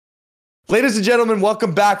Ladies and gentlemen,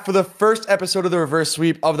 welcome back for the first episode of the reverse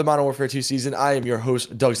sweep of the Modern Warfare 2 season. I am your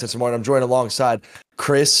host, Doug Stetson-Martin. I'm joined alongside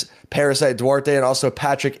Chris Parasite Duarte and also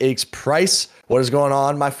Patrick Aches Price. What is going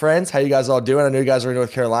on, my friends? How you guys all doing? I know you guys are in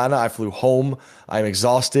North Carolina. I flew home. I'm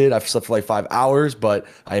exhausted. I've slept for like 5 hours, but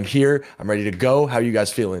I am here. I'm ready to go. How are you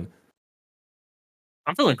guys feeling?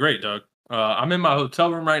 I'm feeling great, Doug. I'm in my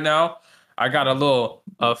hotel room right now. I got a little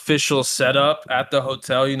official setup at the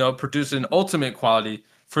hotel, producing ultimate quality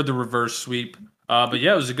for the reverse sweep. But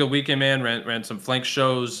yeah, it was a good weekend, man. Ran some flank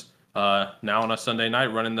shows. Now on a Sunday night,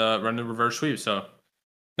 running the reverse sweep. So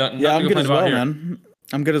nothing, Yeah, nothing I'm to good complain as about well, here. man.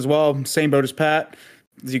 I'm good as well. Same boat as Pat.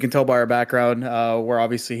 As you can tell by our background, we're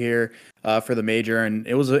obviously here for the major, and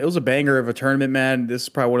it was a banger of a tournament, man. This is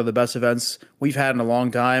probably one of the best events we've had in a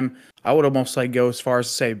long time. I would almost like go as far as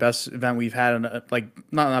to say best event we've had in like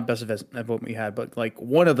not best event we had, but like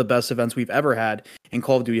one of the best events we've ever had in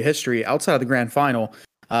Call of Duty history outside of the grand final.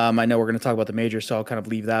 I know we're going to talk about the major, so I'll kind of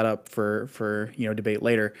leave that up for debate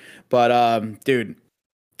later. But dude,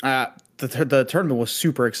 the tournament was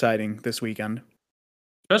super exciting this weekend.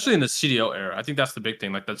 Especially in the CDL era. I think that's the big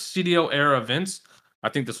thing. Like the CDL era events, I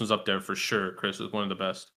think this one's up there for sure. Chris was one of the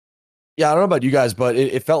best. Yeah, I don't know about you guys, but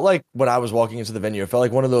it felt like when I was walking into the venue, it felt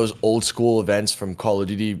like one of those old school events from Call of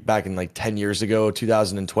Duty back in like 10 years ago,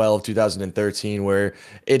 2012, 2013, where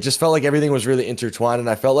it just felt like everything was really intertwined. And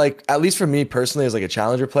I felt like, at least for me personally, as like a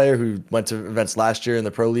challenger player who went to events last year in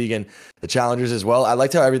the Pro League and the challengers as well, I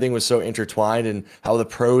liked how everything was so intertwined and how the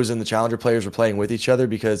pros and the challenger players were playing with each other,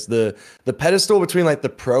 because the pedestal between like the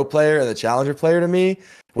pro player and the challenger player to me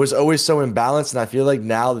was always so imbalanced. And I feel like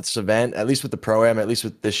now this event, at least with the Pro-Am, at least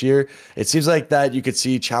with this year, it seems like that you could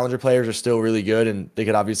see challenger players are still really good and they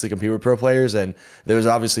could obviously compete with pro players. And there was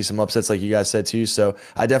obviously some upsets like you guys said too. So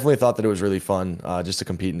I definitely thought that it was really fun just to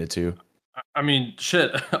compete in it too. I mean,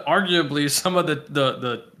 shit. Arguably, some of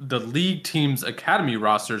the league teams' academy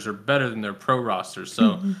rosters are better than their pro rosters.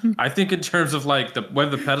 So, I think in terms of like where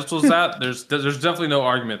the pedestal's at, there's definitely no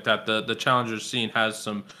argument that the challengers scene has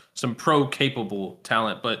some pro capable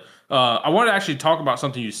talent. But I want to actually talk about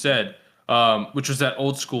something you said, which was that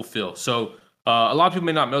old school feel. So, a lot of people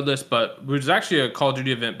may not know this, but it was actually a Call of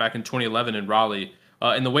Duty event back in 2011 in Raleigh.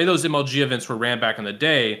 And the way those MLG events were ran back in the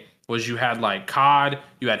day was you had like COD,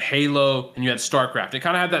 you had Halo, and you had StarCraft. It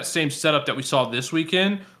kind of had that same setup that we saw this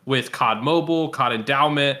weekend with COD Mobile, COD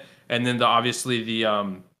Endowment, and then obviously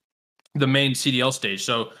the main CDL stage.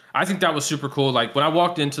 So I think that was super cool. Like when I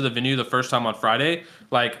walked into the venue the first time on Friday,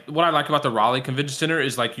 like what I like about the Raleigh Convention Center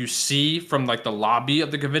is like you see from like the lobby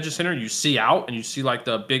of the convention center, you see out and you see like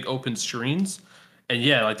the big open screens. And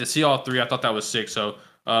yeah, like to see all three, I thought that was sick. So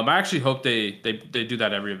I actually hope they do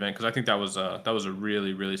that every event because I think that was a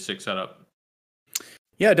really really sick setup.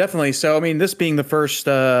 Yeah, definitely. So, I mean, this being the first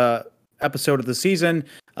episode of the season,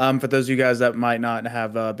 for those of you guys that might not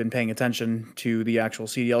have been paying attention to the actual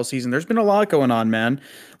CDL season, there's been a lot going on, man.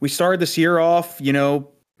 We started this year off,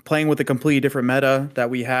 playing with a completely different meta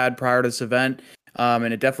that we had prior to this event,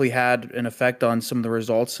 and it definitely had an effect on some of the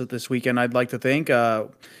results of this weekend, I'd like to think.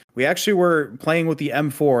 We actually were playing with the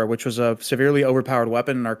M4, which was a severely overpowered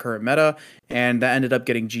weapon in our current meta, and that ended up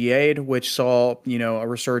getting GA'd, which saw, a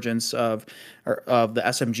resurgence of the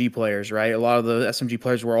SMG players, right? A lot of the SMG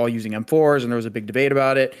players were all using M4s, and there was a big debate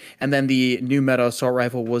about it. And then the new meta assault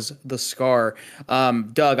rifle was the SCAR.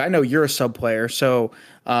 Doug, I know you're a sub player, so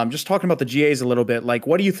just talking about the GAs a little bit, like,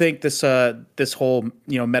 what do you think this whole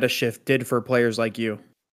meta shift did for players like you?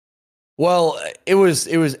 Well, it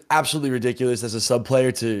was absolutely ridiculous as a sub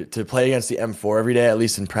player to play against the M4 every day, at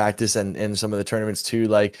least in practice and in some of the tournaments too.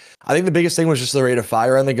 Like, I think the biggest thing was just the rate of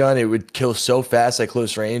fire on the gun. It would kill so fast at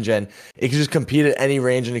close range, and it could just compete at any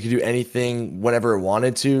range, and it could do anything whenever it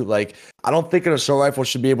wanted to. Like, I don't think an assault rifle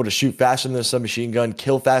should be able to shoot faster than a submachine gun,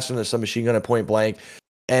 kill faster than a submachine gun at point blank,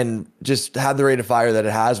 and just have the rate of fire that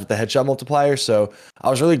it has with the headshot multiplier. So I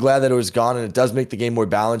was really glad that it was gone, and it does make the game more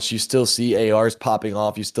balanced. You still see ARs popping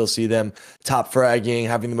off. You still see them top fragging,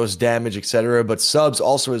 having the most damage, etc. But subs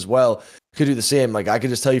also as well could do the same. Like, I could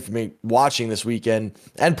just tell you from me watching this weekend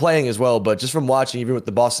and playing as well, but just from watching, even with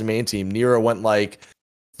the Boston main team, Nero went like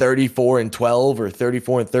 34-12 or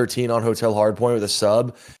 34-13 on Hotel Hardpoint with a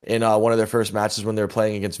sub in one of their first matches when they were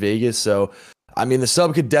playing against Vegas. So I mean, the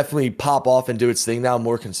sub could definitely pop off and do its thing now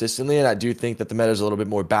more consistently, and I do think that the meta is a little bit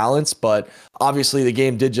more balanced, but obviously the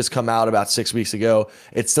game did just come out about 6 weeks ago.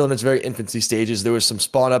 It's still in its very infancy stages. There was some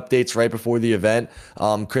spawn updates right before the event.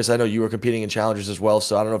 Chris, I know you were competing in Challengers as well,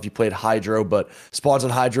 so I don't know if you played Hydro, but spawns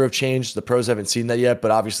on Hydro have changed. The pros haven't seen that yet, but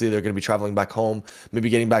obviously they're going to be traveling back home, maybe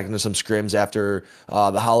getting back into some scrims after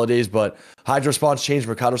the holidays, but Hydro spawns changed,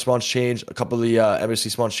 Mercado spawns changed, a couple of the Embassy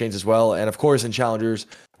spawns changed as well, and of course in Challengers,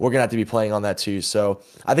 we're going to have to be playing on that too. So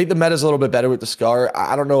I think the meta is a little bit better with the Scar.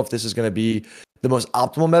 I don't know if this is going to be the most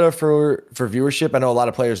optimal meta for viewership. I know a lot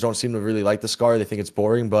of players don't seem to really like the Scar. They think it's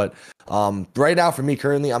boring, but right now for me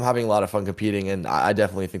currently, I'm having a lot of fun competing, and I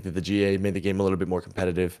definitely think that the GA made the game a little bit more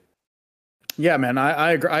competitive. Yeah, man,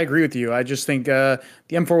 I agree with you. I just think the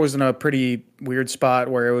M4 was in a pretty weird spot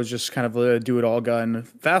where it was just kind of a do-it-all gun.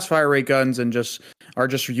 Fast fire rate guns and are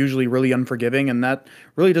just usually really unforgiving, and that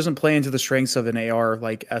really doesn't play into the strengths of an AR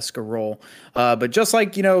like esque role. But just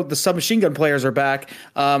like the submachine gun players are back.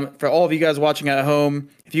 For all of you guys watching at home,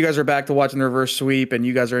 if you guys are back to watching the reverse sweep and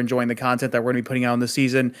you guys are enjoying the content that we're going to be putting out in the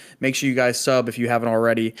season, make sure you guys sub if you haven't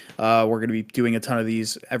already. We're going to be doing a ton of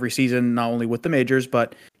these every season, not only with the majors,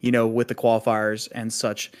 but with the qualifiers and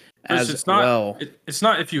such as well. It's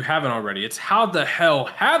not if you haven't already. It's how the hell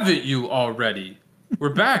haven't you already?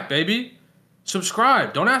 We're back, baby.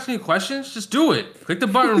 Subscribe. Don't ask any questions. Just do it. Click the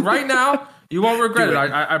button right now. You won't regret it.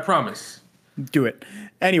 I promise. Do it.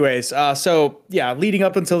 Anyways, so yeah, leading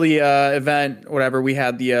up until the event, whatever, we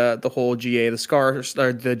had the whole GA, the Scar,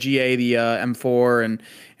 or the GA, the M4, and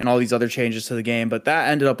all these other changes to the game. But that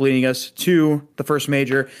ended up leading us to the first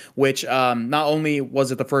major, which not only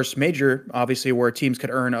was it the first major, obviously, where teams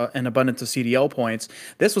could earn an abundance of CDL points,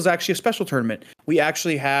 this was actually a special tournament. We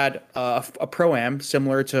actually had a Pro-Am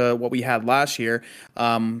similar to what we had last year,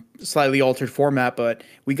 slightly altered format, but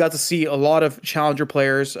we got to see a lot of Challenger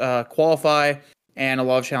players qualify and a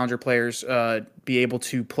lot of Challenger players be able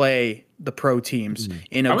to play the pro teams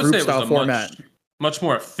in a group style format. Much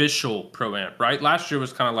more official Pro-Am, right? Last year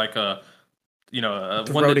was kind of like a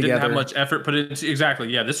one that didn't have much effort put into. Exactly,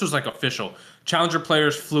 yeah. This was like official. Challenger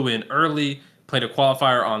players flew in early, played a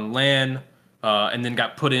qualifier on LAN, and then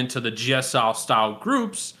got put into the GSL style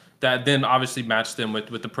groups that then obviously matched them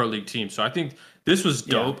with the Pro League team. So I think this was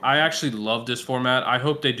dope. Yeah. I actually love this format. I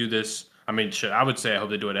hope they do this. I mean, shit, I would say I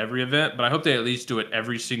hope they do it every event, but I hope they at least do it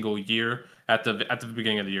every single year at the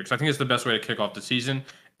beginning of the year, because I think it's the best way to kick off the season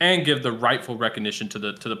and give the rightful recognition to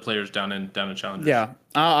the players down in Challengers. Yeah,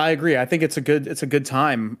 I agree. I think it's a good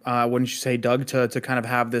time. Wouldn't you say, Doug, to kind of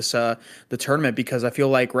have this the tournament, because I feel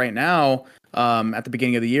like right now, at the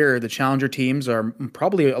beginning of the year, the Challenger teams are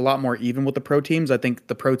probably a lot more even with the pro teams. I think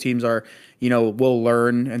the pro teams are, will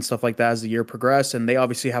learn and stuff like that as the year progresses, and they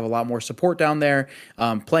obviously have a lot more support down there.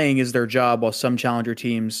 Playing is their job, while some Challenger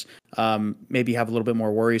teams maybe have a little bit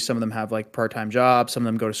more worries. Some of them have like part-time jobs, some of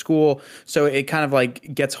them go to school. So it kind of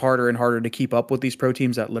like gets harder and harder to keep up with these pro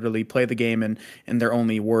teams that literally play the game and their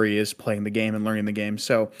only worry is playing the game and learning the game.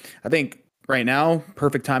 So I think right now,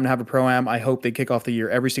 perfect time to have a Pro-Am. I hope they kick off the year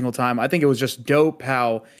every single time. I think it was just dope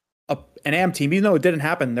how an AM team, even though it didn't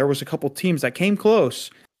happen, there was a couple teams that came close,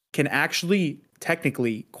 can actually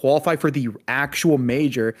technically qualify for the actual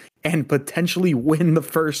major and potentially win the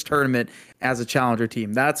first tournament as a Challenger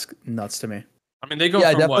team. That's nuts to me. I mean, they go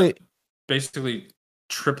from what, basically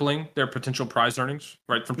tripling their potential prize earnings,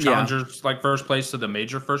 right? From Challengers like first place to the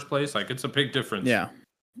major first place. Like, it's a big difference. Yeah.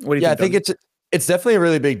 What do you think? I think it's definitely a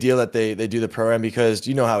really big deal that they do the Pro-Am, because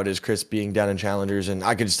you know how it is, Chris, being down in Challengers, and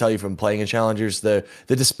I can just tell you from playing in Challengers, the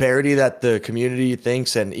disparity that the community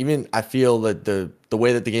thinks, and even I feel that the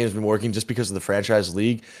way that the game has been working, just because of the franchise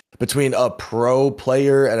league, between a pro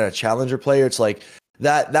player and a Challenger player, it's like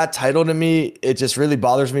that title to me, it just really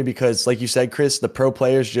bothers me, because like you said, Chris, the pro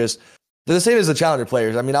players they're the same as the Challenger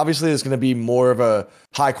players. I mean, obviously there's going to be more of a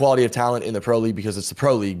high quality of talent in the pro league because it's the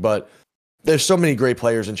pro league, but there's so many great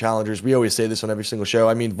players in Challengers. We always say this on every single show.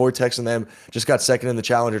 I mean, Vortex and them just got second in the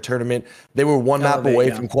Challenger tournament. They were one map away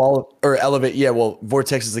from Elevate. Yeah, well,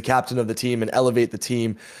 Vortex is the captain of the team, and Elevate, the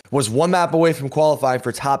team, was one map away from qualifying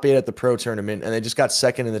for top 8 at the pro tournament, and they just got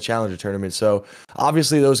second in the Challenger tournament. So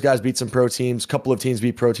obviously those guys beat some pro teams. A couple of teams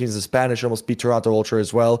beat pro teams. The Spanish almost beat Toronto Ultra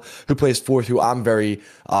as well, who plays 4th, who I'm very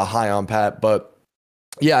high on, Pat. But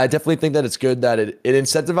yeah, I definitely think that it's good that it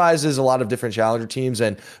incentivizes a lot of different Challenger teams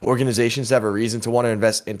and organizations to have a reason to want to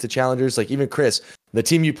invest into Challengers. Like even Chris, the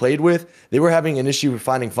team you played with, they were having an issue with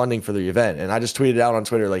finding funding for the event. And I just tweeted out on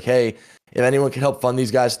Twitter, like, hey, if anyone can help fund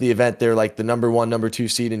these guys to the event, they're like the number 1, number 2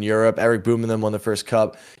 seed in Europe. Eric Boom and them won the first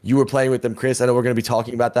cup. You were playing with them, Chris. I know we're going to be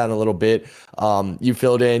talking about that in a little bit. You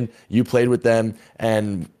filled in, you played with them,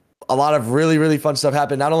 and a lot of really, really fun stuff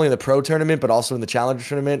happened, not only in the pro tournament, but also in the Challenger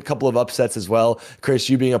tournament. A couple of upsets as well. Chris,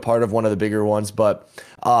 you being a part of one of the bigger ones. But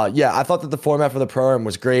yeah, I thought that the format for the Pro-Am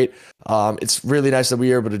was great. It's really nice that we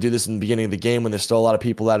were able to do this in the beginning of the game when there's still a lot of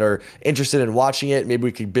people that are interested in watching it. Maybe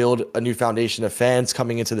we could build a new foundation of fans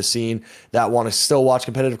coming into the scene that want to still watch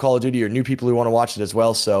competitive Call of Duty, or new people who want to watch it as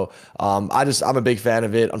well. So I'm a big fan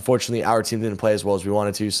of it. Unfortunately, our team didn't play as well as we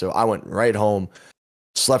wanted to, so I went right home,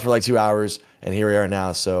 slept for like 2 hours, and here we are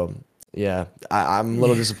now. So Yeah, I'm a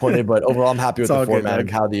little disappointed, but overall, I'm happy It's with the all good, format of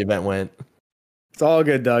Doug. how the event went. It's all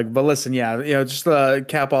good, Doug. But listen, yeah, just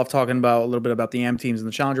cap off talking about a little bit about the AM teams and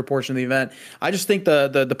the challenger portion of the event. I just think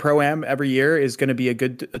the pro am every year is going to be a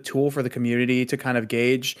tool for the community to kind of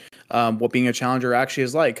gauge what being a challenger actually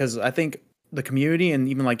is like. Because I think the community, and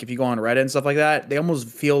even like if you go on Reddit and stuff like that, they almost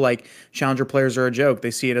feel like challenger players are a joke.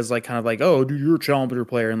 They see it as like kind of like, oh, dude, you're a challenger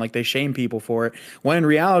player, and like they shame people for it. When in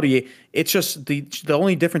reality, it's just the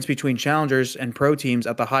only difference between challengers and pro teams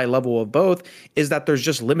at the high level of both is that there's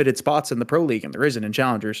just limited spots in the pro league and there isn't in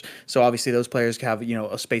challengers. So obviously those players have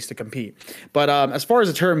a space to compete. But as far as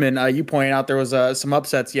the tournament, you pointed out there was some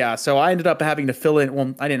upsets. Yeah, so I ended up having to fill in.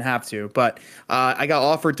 Well, I didn't have to, but I got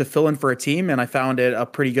offered to fill in for a team, and I found it a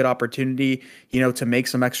pretty good opportunity, to make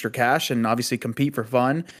some extra cash and obviously compete for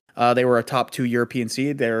fun. They were a top 2 European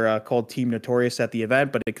seed. They're called Team Notorious at the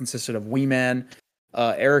event, but it consisted of Weeman,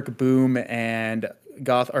 Eric Boom, and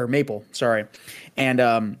Maple. Sorry,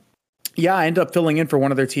 and yeah, I ended up filling in for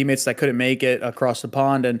one of their teammates that couldn't make it across the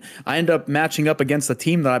pond, and I ended up matching up against the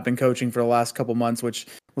team that I've been coaching for the last couple months, which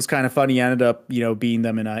was kind of funny. I ended up, beating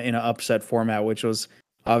them in an upset format, which was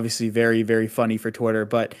obviously very, very funny for Twitter.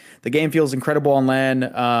 But the game feels incredible on LAN.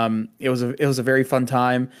 It was a very fun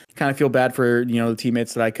time. Kind of feel bad for the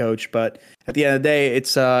teammates that I coach, but at the end of the day, it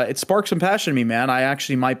sparked some passion in me, man. I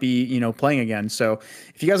actually might be playing again. So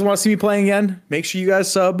if you guys want to see me playing again, make sure you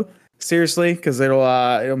guys sub. Seriously, because it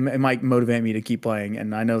might motivate me to keep playing.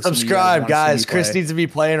 And I know Subscribe, guys. Chris needs to be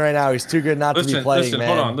playing right now. He's too good not to be playing, man.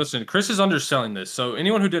 Hold on. Listen, Chris is underselling this. So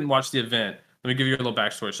anyone who didn't watch the event, let me give you a little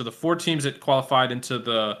backstory. So the 4 teams that qualified into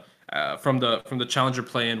the from the challenger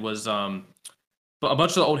play-in was a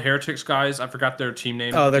bunch of the old Heretics guys. I forgot their team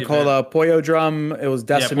name. Oh, they're called Pollo Drum. It was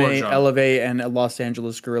Decimate, Elevate, and Los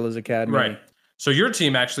Angeles Guerrillas Academy. Right. So your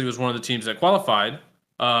team actually was one of the teams that qualified.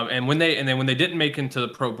 And when they didn't make into the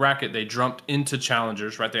pro bracket, they jumped into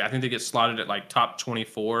challengers, right? I think they get slotted at like top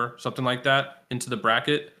 24, something like that, into the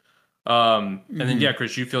bracket. And then yeah,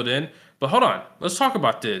 Chris, you filled in. But hold on, let's talk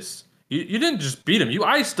about this. You didn't just beat them; you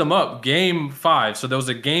iced them up. Game 5. So there was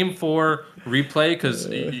a game 4 replay because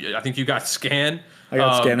I think you got scanned. I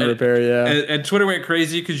got scan and repair, yeah. And Twitter went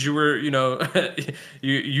crazy because you were,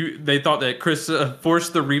 they thought that Chris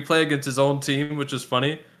forced the replay against his own team, which is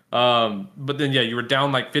funny. But then yeah, you were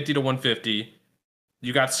down like 50 to 150.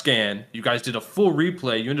 You got scanned. You guys did a full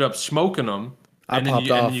replay. You ended up smoking them. I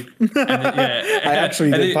popped off. I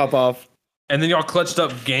actually did pop off. And then y'all clutched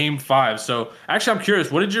up game 5. So actually, I'm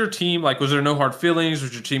curious. What did your team like? Was there no hard feelings?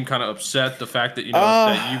 Was your team kind of upset the fact that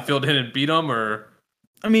that you filled in and beat them? Or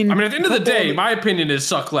I mean, at the end of the day, my opinion is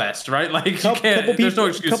suck less, right? Like you can't. There's no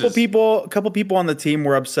excuses. Couple people on the team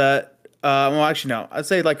were upset. Well, actually, no. I'd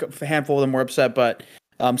say like a handful of them were upset, but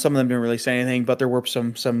some of them didn't really say anything. But there were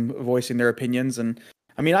some voicing their opinions, and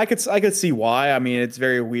I mean, I could see why. I mean, it's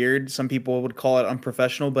very weird. Some people would call it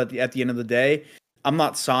unprofessional, but at the end of the day, I'm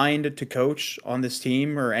not signed to coach on this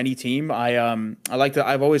team or any team.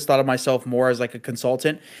 I've always thought of myself more as like a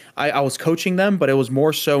consultant. I was coaching them, but it was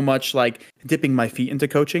more so much like dipping my feet into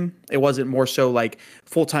coaching. It wasn't more so like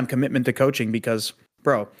full-time commitment to coaching because,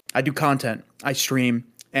 bro, I do content, I stream,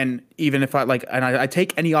 and even if I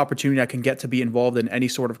take any opportunity I can get to be involved in any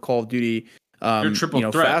sort of Call of Duty,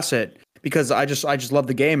 facet, because I just love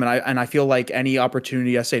the game, and I feel like any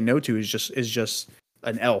opportunity I say no to is just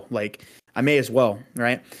an L. Like, I may as well,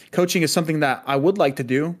 right? Coaching is something that I would like to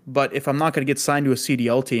do, but if I'm not going to get signed to a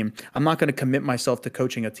CDL team, I'm not going to commit myself to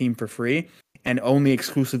coaching a team for free and only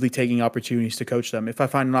exclusively taking opportunities to coach them. If I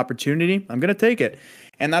find an opportunity, I'm going to take it.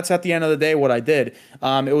 And that's at the end of the day what I did.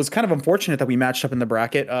 It was kind of unfortunate that we matched up in the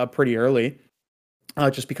bracket pretty early,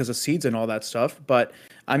 just because of seeds and all that stuff. But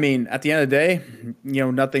I mean, at the end of the day,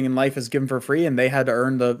 nothing in life is given for free, and they had to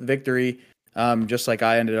earn the victory, just like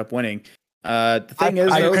I ended up winning. The thing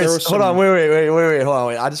is, Chris, hold on, wait, hold on,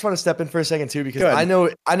 wait. I just want to step in for a second too, because I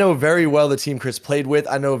know very well the team Chris played with.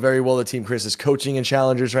 I know very well the team Chris is coaching in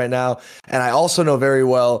challengers right now, and I also know very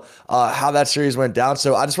well how that series went down.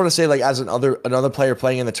 So I just want to say, like, as another player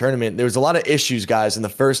playing in the tournament, there was a lot of issues, guys, in the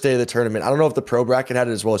first day of the tournament. I don't know if the pro bracket had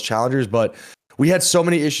it as well as challengers, but we had so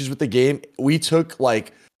many issues with the game. We took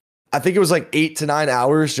I think it was 8 to 9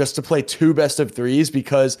 hours just to play 2 best of 3s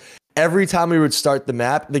because every time we would start the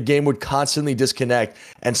map, the game would constantly disconnect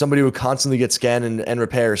and somebody would constantly get scanned and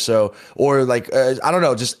repair. So, or I don't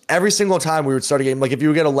know, just every single time we would start a game, if you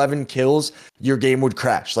would get 11 kills, your game would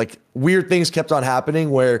crash. Weird things kept on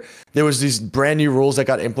happening where there was these brand new rules that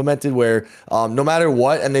got implemented where no matter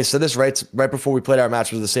what, and they said this right before we played our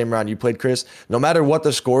match, was the same round you played, Chris, no matter what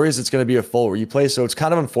the score is, it's going to be a full replay. So it's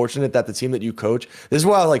kind of unfortunate that the team that you coach, this is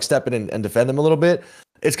why I step in and defend them a little bit.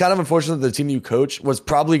 it's kind of unfortunate that the team you coach was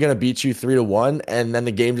probably going to beat you 3-1, and then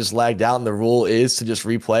the game just lagged out, and the rule is to just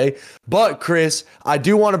replay. But Chris, I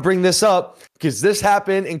do want to bring this up because this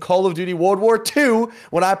happened in Call of Duty World War II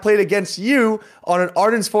when I played against you on an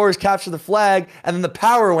Arden's Forest capture the flag, and then the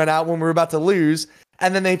power went out when we were about to lose,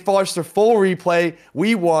 and then they forced a full replay.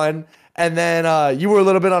 We won. And then you were a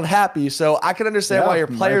little bit unhappy, so I can understand why your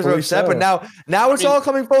players are upset. But now it's all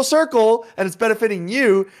coming full circle, and it's benefiting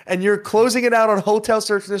you. And you're closing it out on Hotel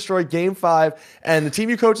Search and Destroy Game 5. And the team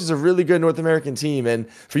you coach is a really good North American team. And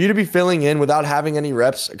for you to be filling in without having any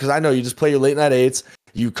reps, because I know you just play your late night 8s.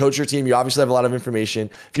 You coach your team. You obviously have a lot of information.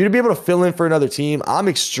 For you to be able to fill in for another team, I'm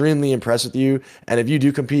extremely impressed with you. And if you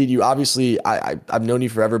do compete, you obviously, I've known you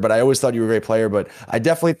forever, but I always thought you were a great player. But I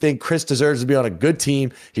definitely think Chris deserves to be on a good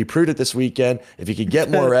team. He proved it this weekend. If he could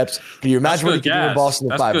get more reps, can you imagine what he could do in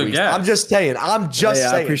Boston in 5 weeks? Gas. I'm just saying.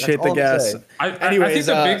 Saying. I appreciate the guess. Anyways,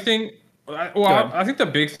 I think the big thing. I think the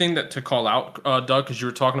big thing that to call out, Doug, because you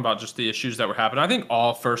were talking about just the issues that were happening. I think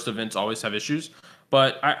all first events always have issues.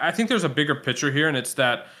 But I think there's a bigger picture here, and it's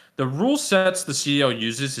that the rule sets the CDL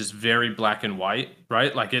uses is very black and white,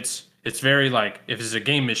 right? Like it's very like, if it's a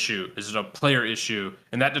game issue, is it a player issue?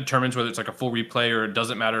 And that determines whether it's like a full replay or it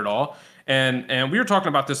doesn't matter at all. And we were talking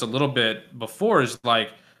about this a little bit before, is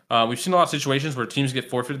like, we've seen a lot of situations where teams get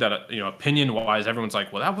forfeited that, opinion-wise, everyone's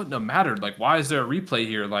like, well, that wouldn't have mattered. Like, why is there a replay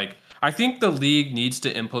here? Like, I think the league needs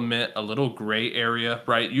to implement a little gray area,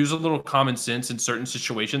 right? Use a little common sense in certain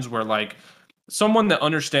situations where, like, someone that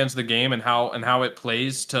understands the game and how it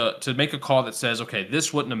plays to make a call that says, okay,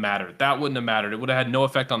 this wouldn't have mattered, that wouldn't have mattered, it would have had no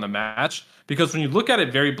effect on the match. Because when you look at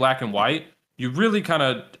it very black and white, you really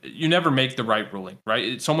you never make the right ruling,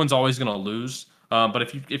 right? Someone's always going to lose. But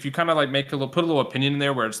if you kind of like put a little opinion in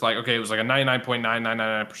there where it's like, okay, it was like a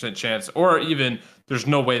 99.999% chance, or even there's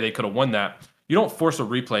no way they could have won that. You don't force a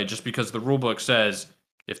replay just because the rule book says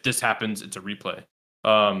if this happens, it's a replay.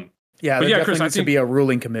 Yeah, there definitely needs to be a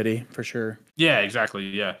ruling committee for sure. Yeah, exactly.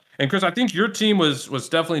 Yeah, and Chris, I think your team was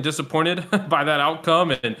definitely disappointed by that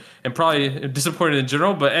outcome, and probably disappointed in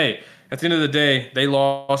general. But hey, at the end of the day, they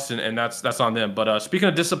lost, and that's on them. But speaking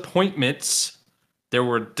of disappointments, there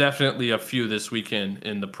were definitely a few this weekend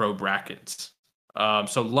in the pro brackets.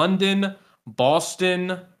 So London,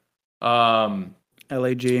 Boston,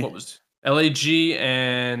 LAG. What was LAG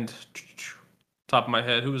and top of my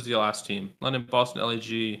head, who was the last team? London, Boston,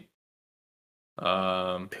 LAG.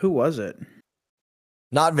 Who was it?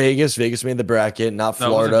 Not Vegas. Vegas made the bracket. Not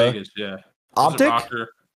Florida. No, it wasn't Vegas. Yeah. OpTic.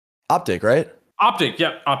 OpTic, right? OpTic.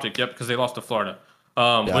 Yep. OpTic. Yep. Because they lost to Florida.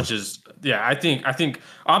 Which is, I think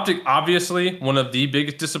OpTic obviously one of the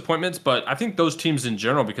biggest disappointments, but I think those teams in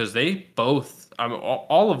general, because they both,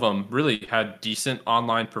 all of them really had decent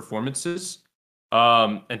online performances.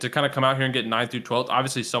 And to kind of come out here and get 9 through 12,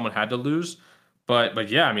 obviously someone had to lose. But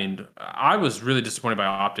yeah, I mean, I was really disappointed by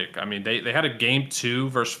OpTic. I mean, they had a game 2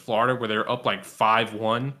 versus Florida where they were up like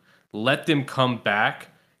 5-1, let them come back.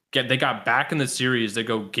 They got back in the series. They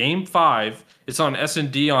go game 5. It's on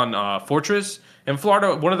S&D on Fortress. And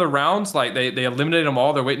Florida, one of the rounds, like they eliminated them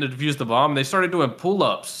all. They're waiting to defuse the bomb. They started doing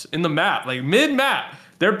pull-ups in the map, like mid-map.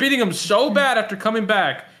 They're beating them so bad after coming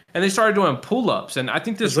back. And they started doing pull-ups, and I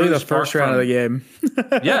think this really the first round of the game.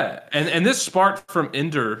 Yeah, and this sparked from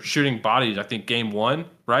Ender shooting bodies. I think game 1,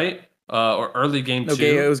 right? Or early game 2.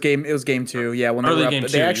 Okay, it was game 2. Yeah, when early they were game up,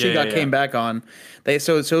 2. They actually came back on.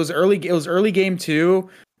 So it was early. It was early game 2,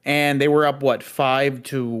 and they were up 5-1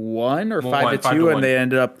 or 5-2, and they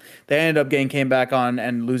ended up came back on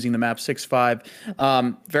and losing the map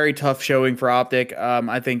 6-5. Very tough showing for OpTic.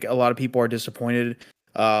 I think a lot of people are disappointed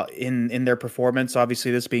in their performance.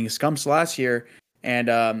 Obviously, this being Scump's last year, and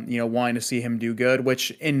wanting to see him do good,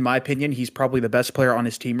 which in my opinion, he's probably the best player on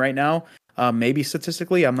his team right now. Maybe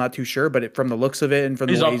statistically, I'm not too sure, but from the looks of it and from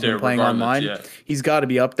the way he's been playing online, he's got to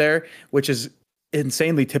be up there, which is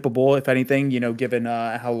insanely tippable, if anything, given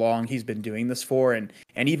how long he's been doing this for, and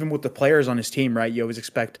even with the players on his team, right? You always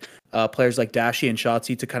expect players like Dashy and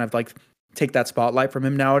Shotzi to kind of like take that spotlight from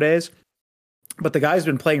him nowadays. But the guy's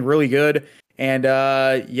been playing really good. And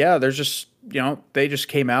there's just, they just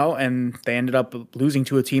came out and they ended up losing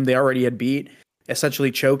to a team they already had beat,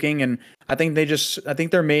 essentially choking. And I think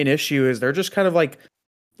their main issue is they're just kind of like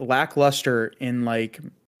lackluster in like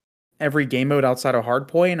every game mode outside of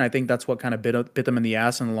Hardpoint. I think that's what kind of bit them in the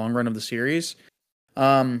ass in the long run of the series.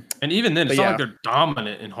 And even then, it's not like they're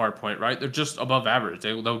dominant in Hardpoint, right? They're just above average.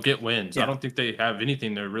 They'll get wins. Yeah. I don't think they have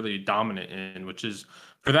anything they're really dominant in, which is,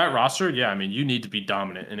 for that roster, I mean, you need to be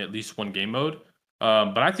dominant in at least one game mode.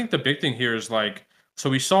 But I think the big thing here is like So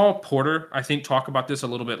we saw Porter, I think, talk about this a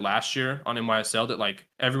little bit last year on NYSL, that like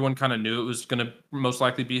everyone kind of knew it was going to most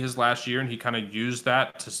likely be his last year, and he kind of used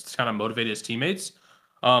that to kind of motivate his teammates.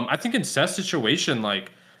 I think in Seth's situation,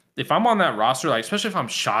 like if I'm on that roster, like especially if I'm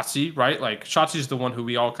Shotzi, right? Like Shotzi's the one who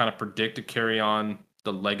we all kind of predict to carry on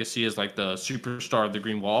the legacy as like the superstar of the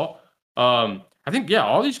Green Wall. I think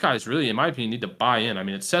all these guys really, in my opinion, need to buy in. I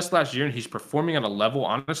mean, it's Seth's last year, and he's performing at a level,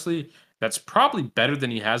 honestly, that's probably better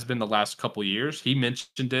than he has been the last couple years. He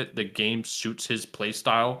mentioned it. The game suits his play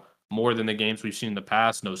style more than the games we've seen in the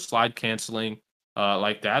past. No slide canceling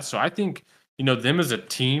like that. So I think, them as a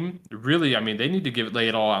team, really, I mean, they need to lay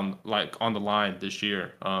it all on the line this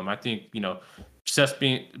year. I think, Seth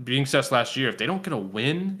being Seth's last year, if they don't get a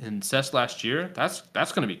win in Seth's last year, that's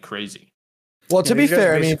going to be crazy. Well, to be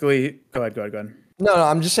fair, basically, go ahead. No,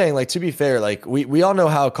 I'm just saying, like, to be fair, like, we all know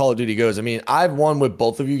how Call of Duty goes. I mean, I've won with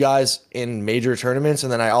both of you guys in major tournaments,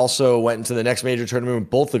 and then I also went into the next major tournament with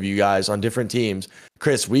both of you guys on different teams.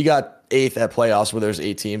 Chris, we got 8th at playoffs where there's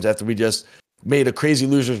 8 teams after we just made a crazy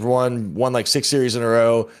losers run, won like 6 series in a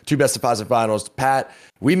row, 2 best of 5s and finals. Pat,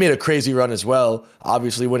 we made a crazy run as well,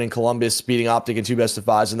 obviously winning Columbus, beating OpTic in 2 best of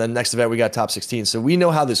 5s, and then next event we got top 16. So we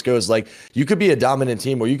know how this goes. Like, you could be a dominant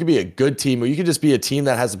team, or you could be a good team, or you could just be a team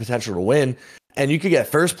that has the potential to win. And you could get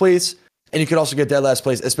first place, and you could also get dead last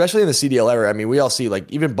place, especially in the CDL era. I mean, we all see, like,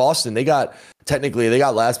 even Boston, they got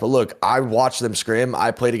last, but look, I watched them scrim.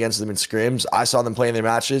 I played against them in scrims. I saw them playing their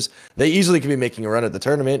matches. They easily could be making a run at the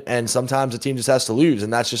tournament, and sometimes a team just has to lose,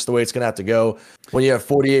 and that's just the way it's going to have to go when you have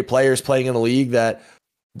 48 players playing in a league that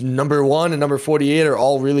number 1 and number 48 are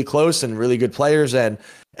all really close and really good players, and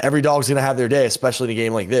every dog's going to have their day, especially in a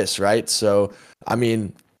game like this, right? So, I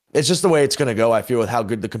mean, it's just the way it's going to go, I feel, with how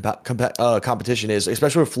good the competition is,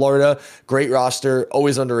 especially with Florida. Great roster,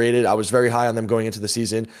 always underrated. I was very high on them going into the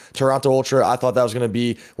season. Toronto Ultra, I thought that was going to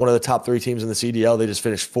be one of the top 3 teams in the CDL. They just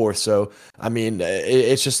finished 4th. So, I mean,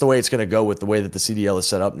 it's just the way it's going to go with the way that the CDL is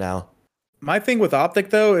set up now. My thing with OpTic,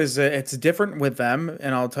 though, is that it's different with them,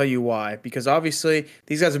 and I'll tell you why. Because obviously,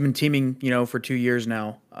 these guys have been teaming, for 2 years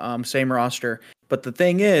now, same roster. But the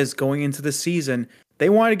thing is, going into the season, they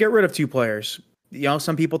wanted to get rid of 2 players.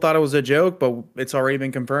 Some people thought it was a joke, but it's already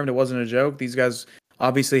been confirmed it wasn't a joke. These guys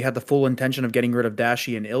obviously had the full intention of getting rid of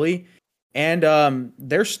Dashi and Illy. And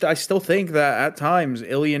I still think that at times,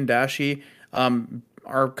 Illy and Dashi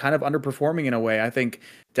are kind of underperforming in a way. I think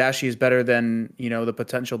Dashi is better than, the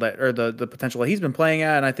potential the potential that he's been playing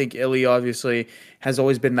at. And I think Illy obviously has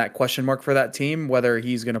always been that question mark for that team, whether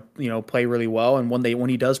he's going to, play really well. And when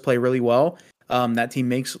he does play really well, that team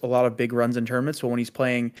makes a lot of big runs in tournaments. But when he's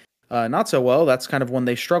playing not so well, that's kind of when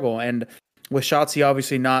they struggle. And with Shotzi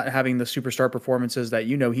obviously not having the superstar performances that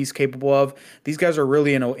he's capable of, these guys are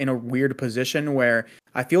really in a weird position where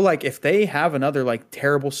I feel like if they have another like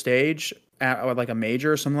terrible stage at like a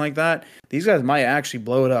major or something like that, these guys might actually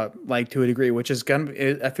blow it up like to a degree, which is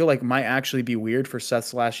I feel like might actually be weird for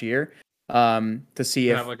Seth's last year. To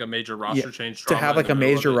see if have like a major roster change. To have like a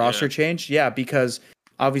major roster change, because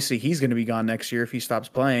obviously he's going to be gone next year if he stops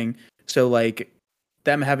playing. So like,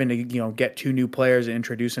 them having to get 2 new players and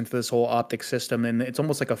introduce into this whole OpTic system, and it's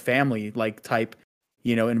almost like a family like type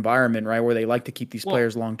environment, right, where they like to keep these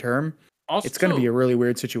players long term. It's going to be a really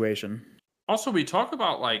weird situation. Also, we talk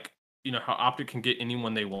about like how OpTic can get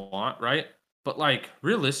anyone they want, right? But like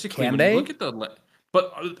realistically, you look at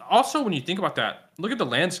but also when you think about that, look at the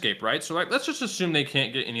landscape, right? So like let's just assume they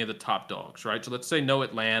can't get any of the top dogs, right? So let's say no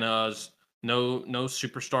Atlantas, no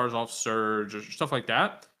superstars off Surge or stuff like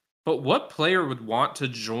that. But what player would want to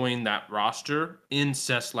join that roster in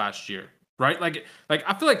CES last year, right? Like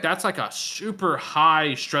I feel like that's like a super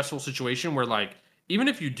high stressful situation where like even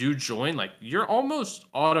if you do join, like you're almost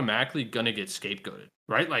automatically gonna get scapegoated,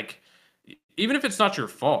 right? Like even if it's not your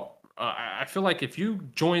fault, I feel like if you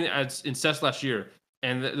join as in CES last year,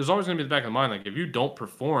 and there's always gonna be the back of the mind, like if you don't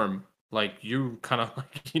perform, like you kind of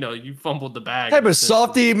like you fumbled the bag. What type of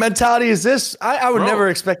softy mentality is this? I would never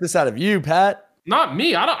expect this out of you, Pat. Not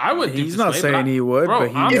me. I would. He's not saying he would, but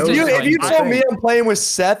he knows. If you told me I'm playing with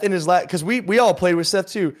Seth in his last, because we all played with Seth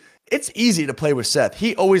too. It's easy to play with Seth.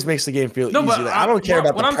 He always makes the game feel easy. I don't care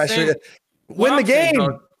about the pressure. Win the game.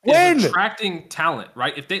 Win. Attracting talent,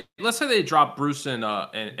 right? If let's say they drop Bruce and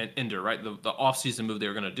Ender, right? The off-season move they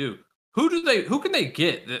were gonna do. Who can they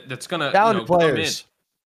get that's gonna talented players?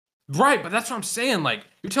 Right, but that's what I'm saying. Like,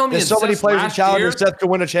 you're telling me There's so many Incest players in last Challengers year, Seth could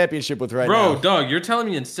win a championship with right bro, now. Doug, you're telling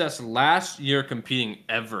me Incest last year competing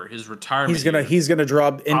ever, his retirement He's gonna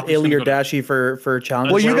drop in Probably Illy or gonna go to- Dashy for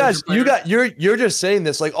challenge. Well, Challenger you're just saying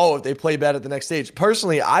this like, oh, if they play bad at the next stage.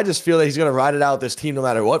 Personally, I just feel that he's gonna ride it out with this team no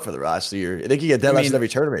matter what for the rest of the year. They could get dead last in every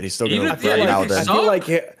tournament. He's still gonna even ride if they it out like, with I them. feel like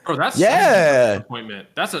bro, that's Yeah. a disappointment.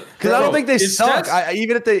 That's a Because I don't think they suck.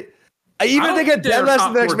 Even if they don't get think they're dead a last top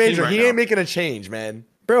in the next 4 team major, right he now. ain't making a change, man.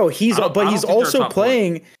 Bro, he's I don't think they're also top four.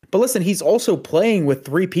 playing. But listen, he's also playing with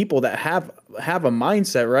 3 people that have a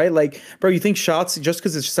mindset, right? Like, bro, you think Shotzi, just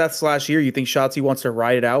because it's Seth's last year, you think Shotzi wants to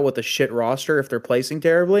ride it out with a shit roster if they're placing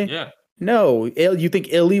terribly? Yeah. No. You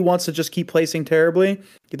think Illy wants to just keep placing terribly?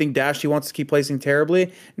 You think Dashy wants to keep placing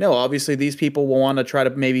terribly? No. Obviously, these people will want to try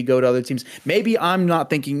to maybe go to other teams. Maybe I'm not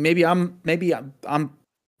thinking. Maybe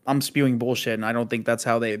I'm spewing bullshit, and I don't think that's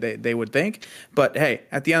how they would think. But hey,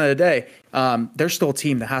 at the end of the day, they're still a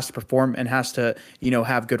team that has to perform and has to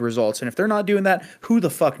have good results. And if they're not doing that, who the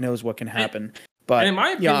fuck knows what can happen? But And in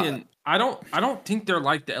my opinion, I don't think they're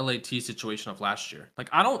like the LAT situation of last year. Like,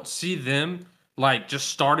 I don't see them like just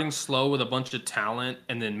starting slow with a bunch of talent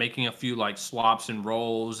and then making a few like swaps and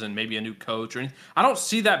rolls and maybe a new coach or anything. I don't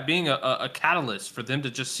see that being a catalyst for them to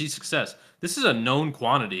just see success. This is a known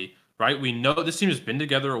quantity, right? We know this team has been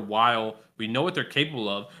together a while. We know what they're capable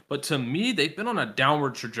of. But to me, they've been on a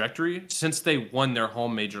downward trajectory since they won their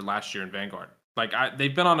home major last year in Vanguard. Like,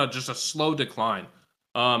 they've been on just a slow decline.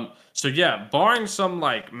 So yeah, barring some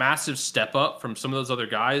like massive step up from some of those other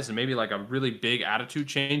guys and maybe like a really big attitude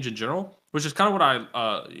change in general, which is kind of what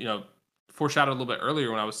I foreshadowed a little bit earlier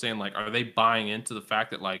when I was saying like, are they buying into the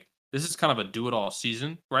fact that like this is kind of a do-it-all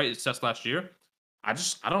season, right? It's just last year. I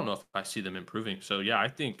don't know if I see them improving. So yeah, I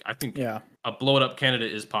think yeah. a blow it up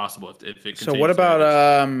candidate is possible if it continues. So what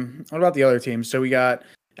about the other teams? So we got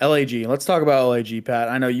LAG. Let's talk about LAG, Pat.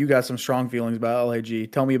 I know you got some strong feelings about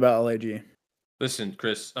LAG. Tell me about LAG. Listen,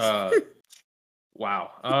 Chris.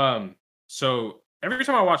 Wow. So every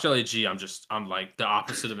time I watch LAG, I'm like the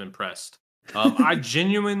opposite of impressed. I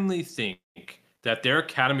genuinely think that their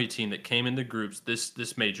academy team that came into groups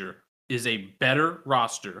this major is a better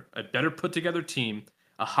roster, a better put together team,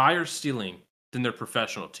 a higher ceiling than their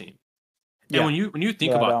professional team. And when you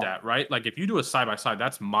think about that, right? Like if you do a side by side,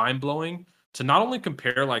 that's mind blowing to not only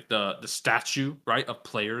compare like the statue, right, of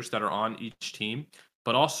players that are on each team,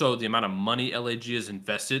 but also the amount of money LAG has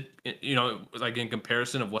invested, like in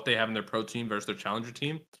comparison of what they have in their pro team versus their challenger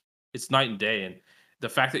team. It's night and day. And the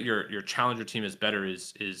fact that your challenger team is better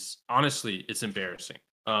is honestly, it's embarrassing.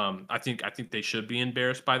 I think they should be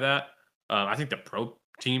embarrassed by that. I think the pro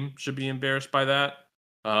team should be embarrassed by that.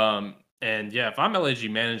 And yeah, if I'm LAG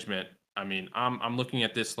management, I mean, I'm looking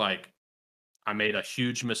at this like I made a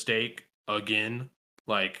huge mistake again.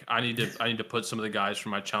 Like I need to put some of the guys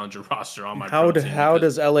from my challenger roster on my How pro team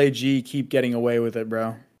does LAG keep getting away with it,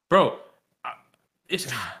 bro? Bro,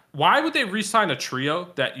 why would they re-sign a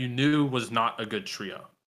trio that you knew was not a good trio?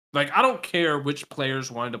 Like I don't care which players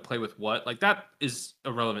wanted to play with what. Like that is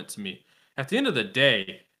irrelevant to me. At the end of the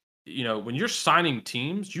day, when you're signing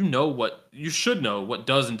teams, you should know what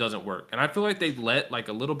does and doesn't work. And I feel like they let like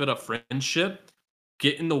a little bit of friendship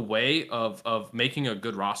get in the way of making a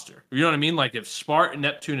good roster. You know what I mean? Like if Spart,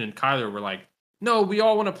 Neptune, and Kyler were like, no, we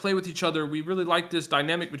all want to play with each other. We really like this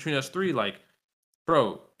dynamic between us three. Like,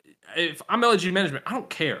 bro, if I'm LG management, I don't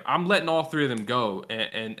care. I'm letting all 3 of them go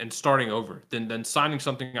and starting over than signing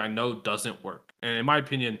something I know doesn't work. And in my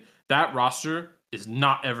opinion, that roster is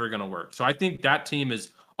not ever going to work. So I think that team is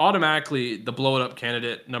automatically the blow it up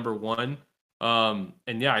candidate number 1.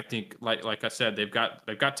 And yeah, I think like I said, they've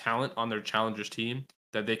got talent on their challengers team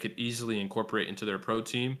that they could easily incorporate into their pro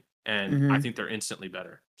team, and I think they're instantly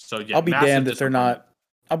better. So yeah, I'll be damned if they're not.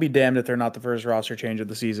 I'll be damned if they're not the first roster change of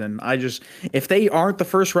the season. If they aren't the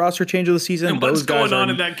first roster change of the season, what's going on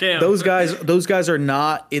in that camp? Those guys are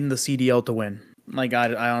not in the CDL to win. Like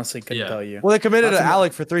I honestly couldn't tell you. Well, they committed to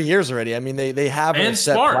Alec for 3 years already. I mean, they have a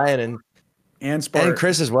set plan and Spart. And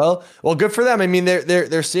Chris as well. Well, good for them. I mean,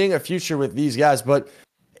 they're seeing a future with these guys, but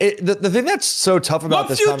the thing that's so tough about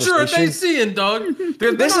this conversation. What future are they seeing, Doug?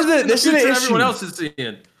 This is the issue everyone else is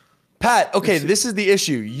seeing. Pat, okay, this is the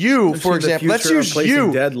issue. You, for example, let's use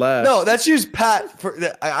you. Dead last. No, let's use Pat.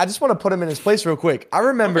 I just want to put him in his place real quick. I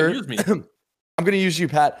remember. I'm going to use you,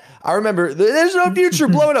 Pat. I remember. There's no future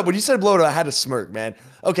blowing up. When you said blow it up, I had to smirk, man.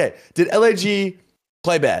 Okay, did LAG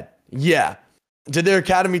play bad? Yeah. Did their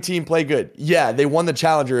academy team play good? Yeah, they won the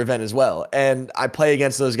challenger event as well. And I play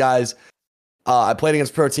against those guys. I played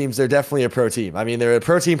against pro teams. They're definitely a pro team. I mean, they're a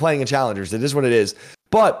pro team playing in challengers. It is what it is.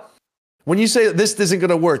 But When you say this isn't going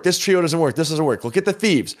to work, this trio doesn't work, this doesn't work. Look at the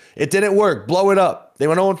Thieves. It didn't work. Blow it up. They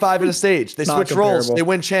went 0-5 in the stage. They switch roles. They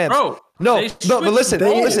win champs. Bro, no, but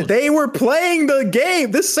listen. They were playing the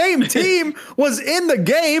game. This same team was in the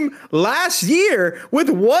game last year with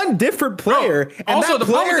one different player, and also, that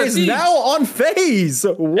player is now on FaZe.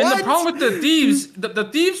 What? And the problem with the Thieves, the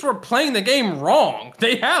Thieves were playing the game wrong.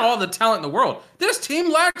 They had all the talent in the world. This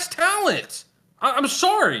team lacks talent. I'm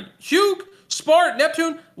sorry. Hugh, Spart,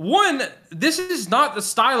 Neptune, this is not the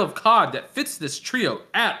style of COD that fits this trio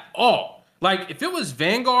at all. Like, if it was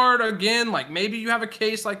Vanguard again, like, maybe you have a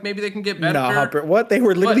case, like, maybe they can get better. No, Hopper, what? They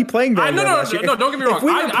were literally playing Vanguard. No, don't get me wrong.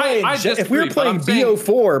 If we were playing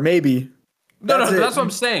BO4, maybe. That's what I'm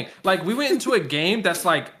saying. Like, we went into a game that's,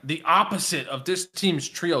 like, the opposite of this team's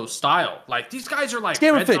trio style. Like, these guys are, like, this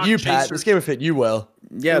game would fit you, Pat. This game would fit you well.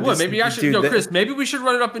 Yeah, maybe I should. Chris, maybe we should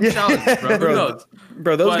run it up in challenge, bro. Who knows?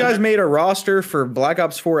 Bro, those guys made a roster for Black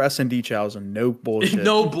Ops 4 S&D chows and no bullshit.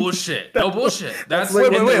 No bullshit. That's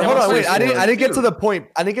wait, hold on, wait. I didn't get to the point.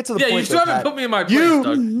 Yeah, you still haven't put me in my place,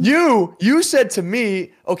 Doug. You said to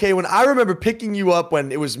me, okay, when I remember picking you up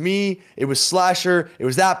when it was me, it was Slasher, it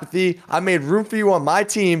was Apathy. I made room for you on my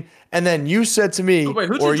team, and then you said to me,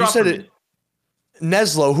 you said it.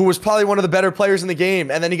 Neslo, who was probably one of the better players in the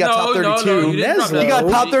game, and then he got top 32. He got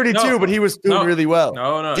top 32, but he was doing really well.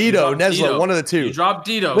 Dito, Neslo, one of the two. You dropped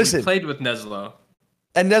Dito. Listen, we played with Neslo.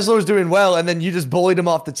 And Neslo was doing well, and then you just bullied him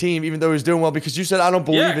off the team, even though he was doing well, because you said, I don't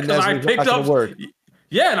believe in Neslo. It's not going to work.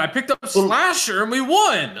 Yeah, and I picked up Slasher, and we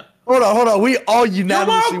won. Hold on. We all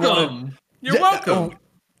unanimously won. You're welcome.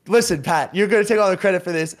 Listen, Pat, you're going to take all the credit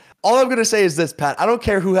for this. All I'm going to say is this, Pat. I don't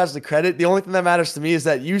care who has the credit. The only thing that matters to me is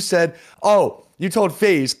that you said, you told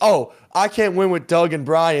FaZe, I can't win with Doug and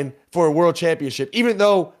Brian for a world championship, even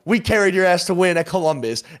though we carried your ass to win at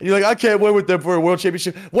Columbus. And you're like, I can't win with them for a world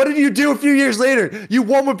championship. What did you do a few years later? You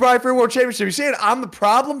won with Brian for a world championship. You're saying I'm the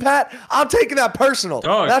problem, Pat? I'm taking that personal.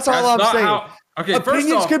 That's all I'm saying.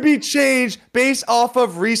 Opinions could be changed based off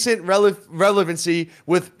of recent relevancy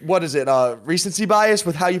with, recency bias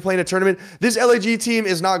with how you play in a tournament. This LAG team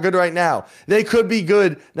is not good right now. They could be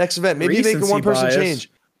good next event. Maybe you make a one-person change.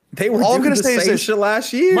 They were all doing the same shit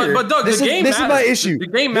last year. But Doug, the game matters. This is my issue. The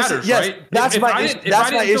game matters, right? That's my issue. If I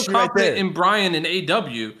didn't feel confident in Brian and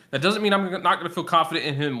AW, that doesn't mean I'm not going to feel confident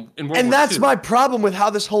in him in World War II. And that's my problem with how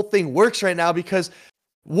this whole thing works right now, because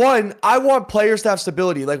one, I want players to have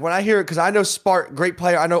stability. Like when I hear it, because I know Spart, great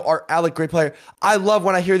player. I know Alec, great player. I love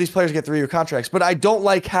when I hear these players get 3-year contracts, but I don't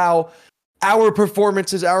like how our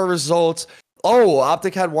performances, our results.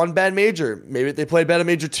 OpTic had one bad major. Maybe they played bad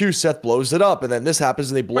major 2. Seth blows it up, and then this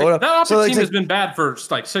happens and they blow it up. That OpTic team has been bad for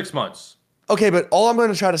like 6 months. Okay, but all I'm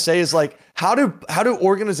going to try to say is like, how do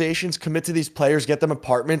organizations commit to these players, get them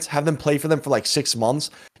apartments, have them play for them for like 6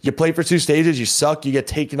 months? You play for 2 stages, you suck, you get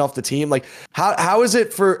taken off the team. Like, how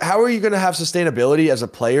are you going to have sustainability as a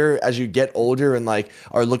player as you get older and like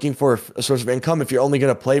are looking for a source of income if you're only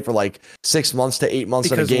going to play for like 6 months to 8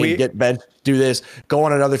 months in a game, get benched, do this, go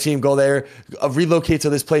on another team, go there, relocate to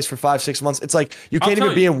this place for 5-6 months? It's like you can't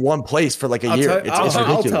even be in one place for like a year. It's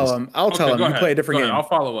ridiculous. I'll tell him. You play a different game. I'll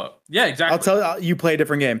follow up. Yeah, exactly. I'll tell you play a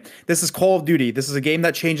different game. This is Call of Duty. This is a game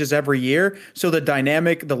that changes every year. So the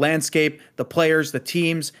dynamic, the landscape, the players, the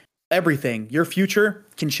teams, everything, your future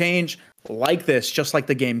can change like this, just like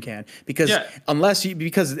the game can. Because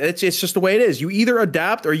because it's just the way it is. You either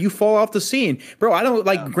adapt or you fall off the scene. Bro, I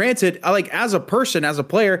don't granted, I like as a person, as a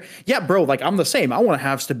player, bro, like I'm the same. I want to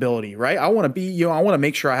have stability, right? I want to be, I want to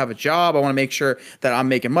make sure I have a job. I want to make sure that I'm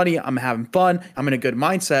making money, I'm having fun, I'm in a good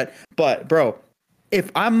mindset. But bro, if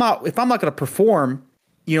I'm not going to perform,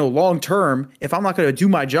 long term, if I'm not going to do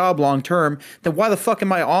my job long term, then why the fuck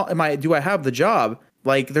do I have the job?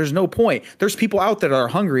 Like, there's no point. There's people out there that are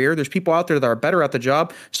hungrier. There's people out there that are better at the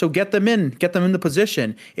job. So get them in the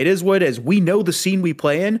position. It is what it is. We know the scene we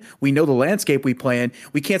play in. We know the landscape we play in.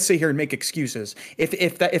 We can't sit here and make excuses.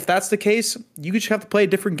 If that's the case, you just have to play a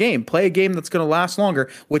different game. Play a game that's going to last longer,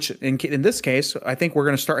 which in this case, I think we're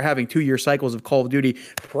going to start having 2-year cycles of Call of Duty.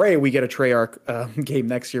 Pray we get a Treyarch game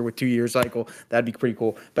next year with 2-year cycle. That'd be pretty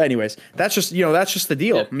cool. But anyways, that's just the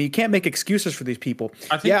deal. Yeah. I mean, you can't make excuses for these people.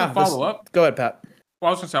 I think to follow up. Go ahead, Pat. Well,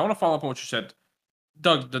 I was going to say, I want to follow up on what you said.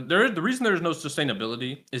 Doug, the reason there's no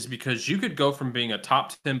sustainability is because you could go from being a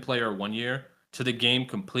top 10 player 1 year to the game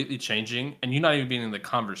completely changing and you not even being in the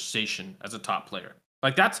conversation as a top player.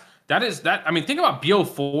 Like that is. I mean, think about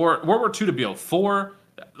BO4, World War II to BO4.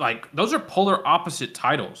 Like those are polar opposite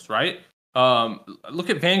titles, right? Look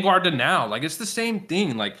at Vanguard to now. Like it's the same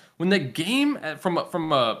thing. Like when the game from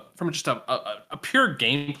just a pure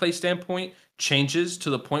gameplay standpoint changes to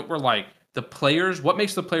the point where like the players, what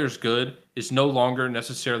makes the players good is no longer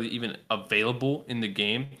necessarily even available in the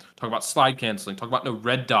game. Talk about slide canceling, talk about no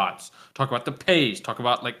red dots, talk about the pace, talk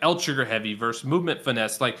about like L trigger heavy versus movement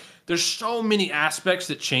finesse. Like there's so many aspects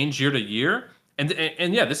that change year to year.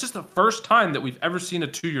 And yeah, this is the first time that we've ever seen a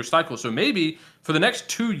 2-year cycle. So maybe for the next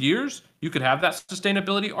 2 years, you could have that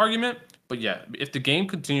sustainability argument. But yeah, if the game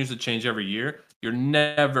continues to change every year, you're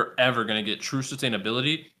never ever going to get true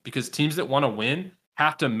sustainability because teams that want to win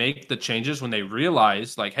have to make the changes when they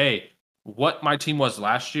realize like, hey, what my team was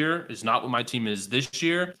last year is not what my team is this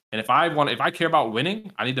year. And if I care about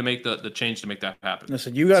winning, I need to make the change to make that happen.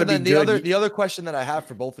 Listen, you got to be good. The other question that I have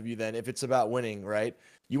for both of you then, if it's about winning, right?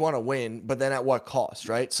 You want to win, but then at what cost,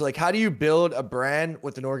 right? So like, how do you build a brand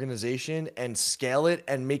with an organization and scale it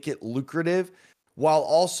and make it lucrative while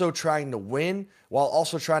also trying to win, while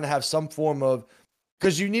also trying to have some form of,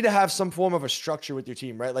 because you need to have some form of a structure with your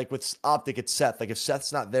team, right? Like with OpTic, it's Seth. Like if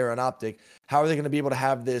Seth's not there on OpTic, how are they going to be able to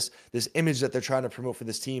have this image that they're trying to promote for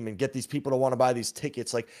this team and get these people to want to buy these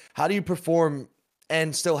tickets? Like, how do you perform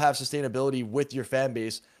and still have sustainability with your fan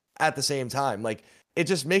base at the same time? Like, it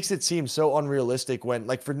just makes it seem so unrealistic when,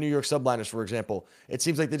 like for New York Subliners, for example, it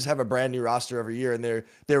seems like they just have a brand new roster every year and they're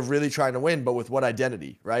really trying to win, but with what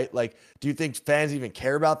identity, right? Like, do you think fans even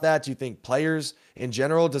care about that? Do you think players in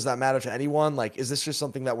general, does that matter to anyone? Like, is this just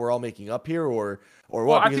something that we're all making up here or what?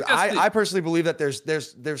 Well, because I personally believe that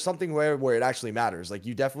there's something where it actually matters. Like,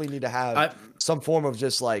 you definitely need to have some form of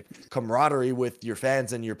just like camaraderie with your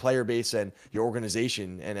fans and your player base and your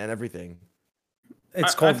organization and everything.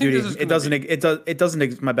 It's Call of Duty. It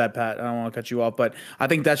doesn't. My bad, Pat. I don't want to cut you off, but I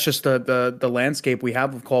think that's just the landscape we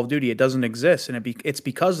have of Call of Duty. It doesn't exist, and it's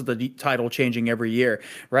because of the title changing every year,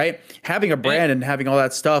 right? Having a brand and having all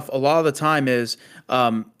that stuff, a lot of the time is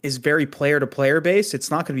very player to player based. It's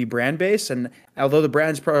not going to be brand based, and although the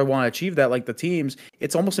brands probably want to achieve that, like the teams,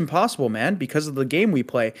 it's almost impossible, man, because of the game we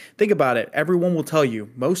play. Think about it. Everyone will tell you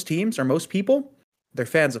most teams or most people, they're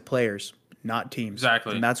fans of players, not teams.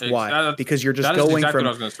 Exactly. And that's why. Because you're just going going exactly from what I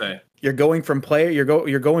was going to say. You're going from player,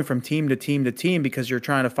 you're going from team to team to team because you're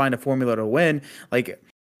trying to find a formula to win. Like,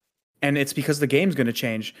 and it's because the game's going to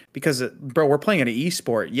change. Because, bro, we're playing an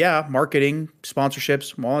esport. Yeah, marketing,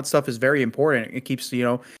 sponsorships, all that stuff is very important. It keeps,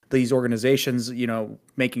 these organizations,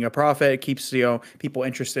 making a profit. It keeps, people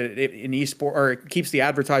interested in esport, or it keeps the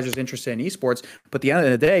advertisers interested in esports. But at the end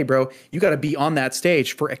of the day, bro, you got to be on that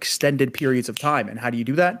stage for extended periods of time. And how do you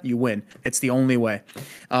do that? You win. It's the only way.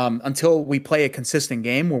 Until we play a consistent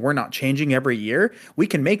game where we're not changing every year, we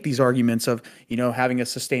can make these arguments of, having a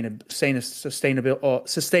sustainable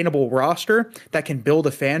roster that can build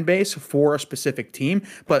a fan base for a specific team.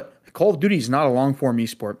 But Call of Duty is not a long form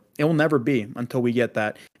esport. It will never be until we get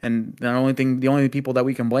that. And the only people that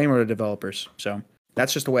we can blame are the developers. So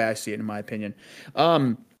that's just the way I see it, in my opinion.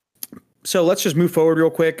 So let's just move forward real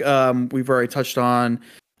quick. We've already touched on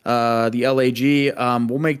the LAG.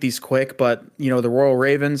 We'll make these quick, but the Royal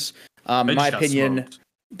Ravens, in my opinion,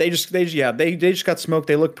 they just got smoked.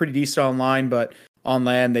 They look pretty decent online, but on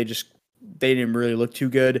land they didn't really look too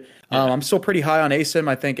good. Yeah. I'm still pretty high on ASIM.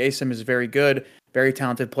 I think ASIM is very good, very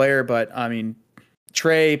talented player, but I mean,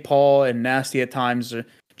 Trey, Paul, and Nasty at times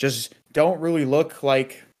just don't really look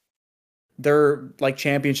like they're like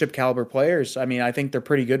championship caliber players. I mean, I think they're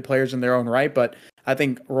pretty good players in their own right, but I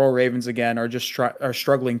think Royal Ravens again are just are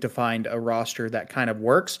struggling to find a roster that kind of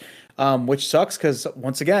works, which sucks because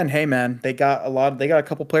once again, hey man, they got a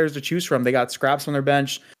couple players to choose from. They got Scraps on their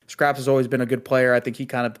bench. Scraps has always been a good player. I think he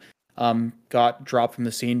kind of got dropped from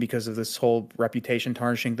the scene because of this whole reputation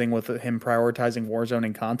tarnishing thing with him prioritizing Warzone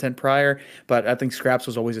and content prior. But I think Scraps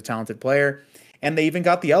was always a talented player. And they even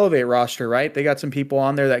got the Elevate roster, right? They got some people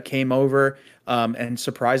on there that came over and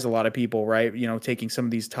surprised a lot of people, right? Taking some of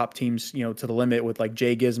these top teams, to the limit with like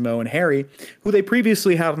Jay Gizmo and Harry, who they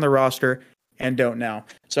previously had on the roster and don't now.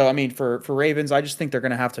 So I mean, for Ravens, I just think they're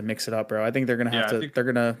gonna have to mix it up, bro. I think they're gonna have they're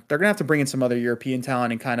gonna have to bring in some other European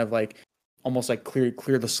talent and kind of like almost like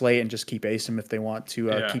clear the slate and just keep ASIM if they want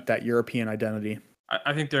to keep that European identity.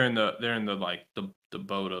 I think they're in the like the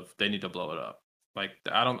boat of they need to blow it up. Like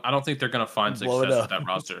I don't think they're gonna find success with that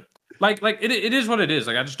roster. Like it is what it is.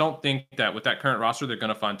 Like I just don't think that with that current roster they're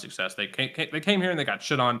gonna find success. They came here and they got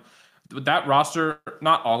shit on. With that roster,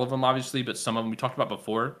 not all of them obviously, but some of them we talked about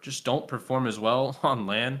before, just don't perform as well on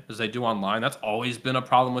LAN as they do online. That's always been a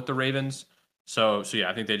problem with the Ravens. So yeah,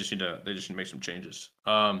 I think they just need to make some changes.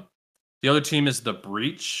 The other team is the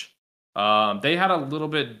Breach. They had a little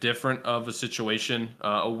bit different of a situation.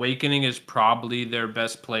 Awakening is probably their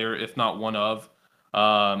best player, if not one of.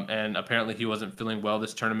 And apparently he wasn't feeling well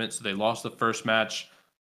this tournament, so they lost the first match,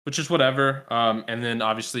 which is whatever. And then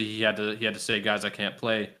obviously he had to say, guys, I can't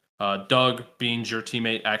play. Doug, Beans, your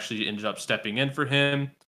teammate, actually ended up stepping in for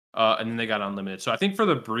him. And then they got unlimited. So I think for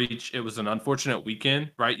the breach, it was an unfortunate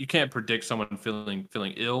weekend, right? You can't predict someone feeling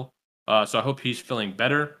ill. So I hope he's feeling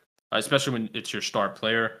better, especially when it's your star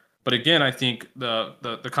player. But again, I think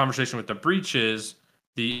the conversation with the breach is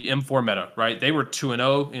the M4 meta, right? They were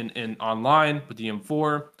 2-0 in online with the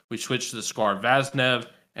M4. We switched to the Scar Vaznev,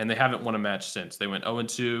 and they haven't won a match since. They went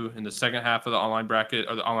 0-2 in the second half of the online bracket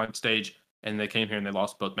or the online stage, and they came here and they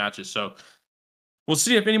lost both matches. So we'll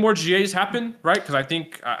see if any more GAs happen, right? Because I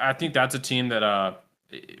think that's a team that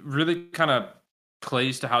really kind of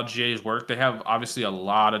plays to how GAs work. They have obviously a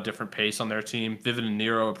lot of different pace on their team. Vivid and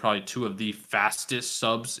Nero are probably two of the fastest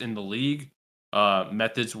subs in the league.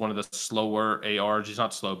 Method's one of the slower ARs. He's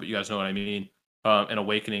not slow, but you guys know what I mean. And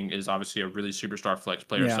Awakening is obviously a really superstar flex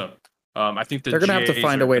player. Yeah. So I think they're going to have to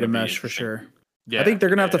find a way to mesh for sure. Yeah, I think they're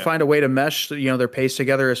going to have to find a way to mesh, their pace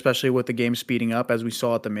together, especially with the game speeding up as we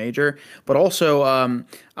saw at the major. But also, I'm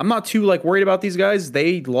not too worried about these guys.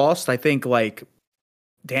 They lost, I think,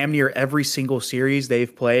 damn near every single series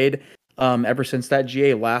they've played ever since that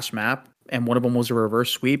GA last map, and one of them was a reverse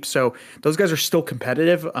sweep. So those guys are still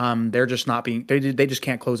competitive. They're just not being they just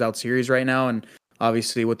can't close out series right now, and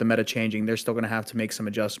obviously with the meta changing, they're still going to have to make some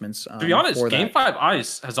adjustments. To be honest, Game 5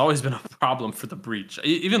 Ice has always been a problem for the breach.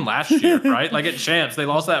 Even last year, right? Like at Champs, they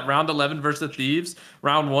lost that round 11 versus Thieves.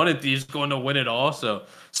 Round 1 and Thieves going to win it all. So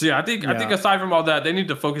yeah, I think aside from all that, they need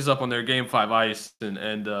to focus up on their Game 5 Ice.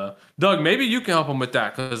 And Doug, maybe you can help them with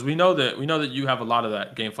that, because we know that you have a lot of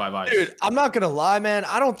that Game 5 Ice. Dude, I'm not gonna lie, man.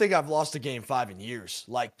 I don't think I've lost a Game 5 in years.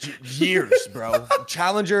 Years, bro.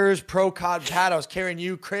 Challengers, Pro COD, Pat, I was carrying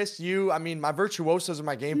you, Chris, you. I mean, my virtuosos in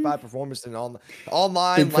my Game 5 performance and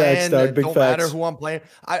online big facts, land. Doug, big don't facts. matter who I'm playing.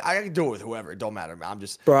 I can do it with whoever. It don't matter, man. I'm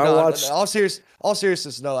just bro. No, I watched all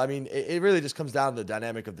seriousness. No, I mean it really just comes down to the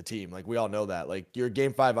dynamic of the team. Like we all know that. Like your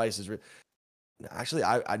Game 5 Ice is. Actually,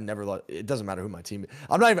 I never lost. It doesn't matter who my team is.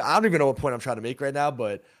 I don't even know what point I'm trying to make right now,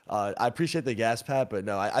 but I appreciate the gas, Pat. But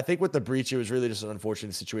no, I think with the breach, it was really just an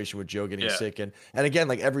unfortunate situation with Joe getting sick. And again,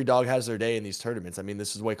 like every dog has their day in these tournaments. I mean,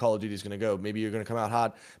 this is the way Call of Duty is going to go. Maybe you're going to come out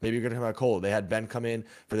hot. Maybe you're going to come out cold. They had Ben come in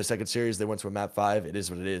for the second series. They went to a map 5. It is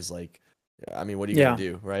what it is. Like, I mean, what are you going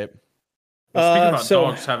to do, right? Well, speaking about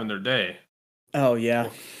dogs having their day. Oh, yeah.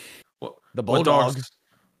 The Bulldogs.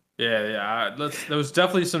 Yeah. There was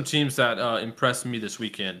definitely some teams that impressed me this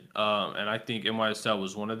weekend, and I think NYSL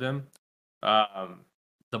was one of them.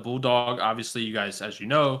 The Bulldog, obviously, you guys, as you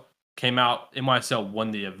know, came out. NYSL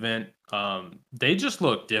won the event. They just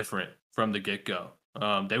looked different from the get-go.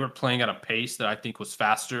 They were playing at a pace that I think was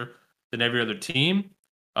faster than every other team.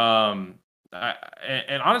 And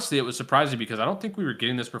honestly, it was surprising because I don't think we were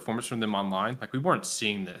getting this performance from them online. Like, we weren't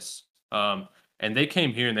seeing this. And they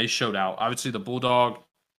came here and they showed out. Obviously, the Bulldog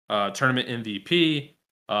tournament MVP.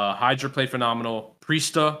 Hydra played phenomenal.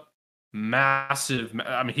 Priesta, massive.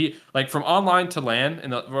 I mean, he from online to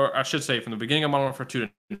LAN, or I should say from the beginning of Modern Warfare 2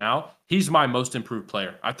 to now, he's my most improved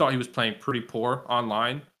player. I thought he was playing pretty poor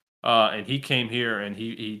online, and he came here and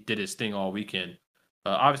he did his thing all weekend.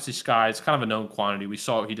 Obviously, Sky is kind of a known quantity. We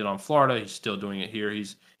saw what he did on Florida. He's still doing it here.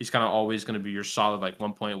 He's kind of always going to be your solid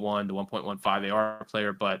 1.1 to 1.15 AR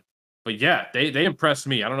player, but yeah, they impressed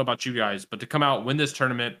me. I don't know about you guys, but to come out, win this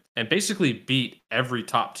tournament, and basically beat every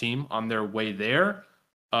top team on their way there,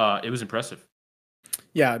 it was impressive.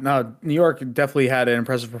 Yeah, no, New York definitely had an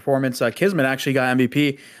impressive performance. Kismet actually got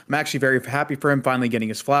MVP. I'm actually very happy for him finally getting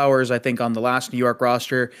his flowers. I think on the last New York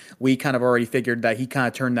roster, we kind of already figured that he kind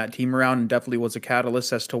of turned that team around and definitely was a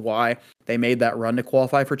catalyst as to why they made that run to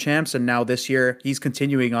qualify for champs. And now this year, he's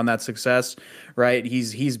continuing on that success, right?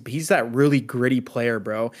 He's that really gritty player,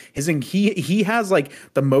 bro. He has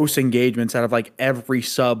the most engagements out of every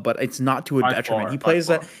sub, but it's not to a detriment.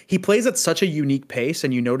 He plays at such a unique pace,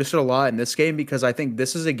 and you notice it a lot in this game because I think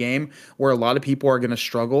this is a game where a lot of people are going to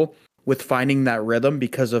struggle with finding that rhythm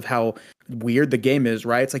because of how weird the game is,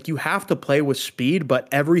 right? It's you have to play with speed, but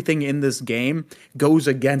everything in this game goes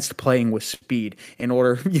against playing with speed in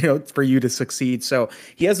order, for you to succeed. So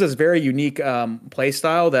he has this very unique play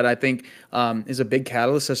style that I think is a big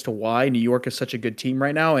catalyst as to why New York is such a good team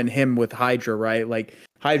right now, and him with Hydra, right?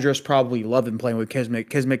 Hydra's probably loving playing with Kismet.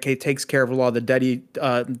 Kismet takes care of a lot of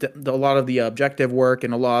a lot of the objective work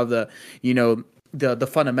and a lot of the, the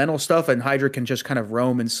fundamental stuff, and Hydra can just kind of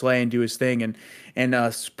roam and slay and do his thing. And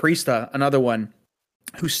Priesta, another one.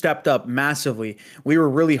 who stepped up massively. We were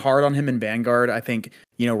really hard on him in Vanguard. I think,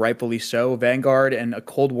 rightfully so. Vanguard and a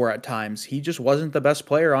Cold War at times, he just wasn't the best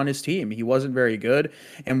player on his team. He wasn't very good.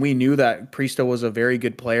 And we knew that Priesta was a very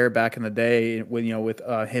good player back in the day with, with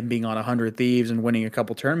him being on 100 Thieves and winning a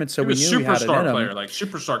couple tournaments. So He we was knew he had it in superstar him. player, like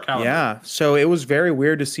superstar caliber. Yeah. So it was very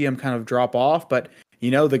weird to see him kind of drop off, but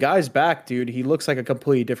the guy's back, dude. He looks like a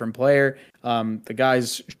completely different player. The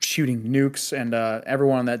guy's shooting nukes, and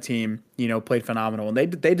everyone on that team, played phenomenal, and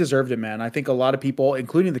they deserved it, man. I think a lot of people,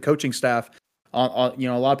 including the coaching staff, a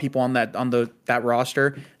lot of people on that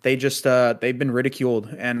roster, they've been ridiculed,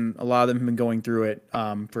 and a lot of them have been going through it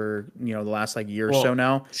for the last year or so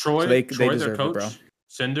now. Troy, so they their deserve coach, it, bro.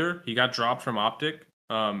 Cinder, he got dropped from OpTic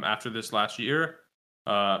after this last year.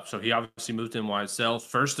 So he obviously moved in YSL.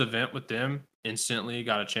 First event with them, instantly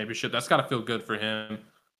got a championship. That's got to feel good for him.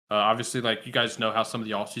 Obviously, you guys know how some of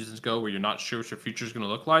the off seasons go, where you're not sure what your future is going to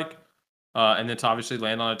look like. And then to obviously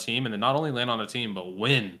land on a team, and then not only land on a team, but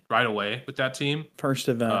win right away with that team. First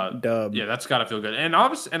event, dub. Yeah, that's got to feel good. And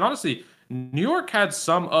honestly, New York had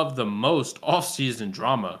some of the most off-season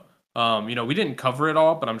drama. We didn't cover it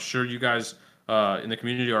all, but I'm sure you guys in the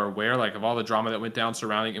community are aware, of all the drama that went down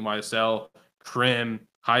surrounding NYSL, Crim,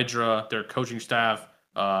 Hydra, their coaching staff.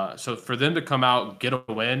 So for them to come out, get a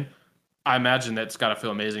win, I imagine that's got to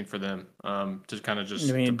feel amazing for them. To kind of just.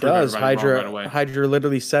 I mean, to it prove does. everybody wrong right away. Hydra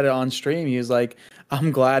literally said it on stream. He was like,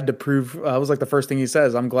 "I'm glad to prove." It was the first thing he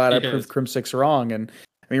says. "I'm glad I proved Crim 6 wrong." And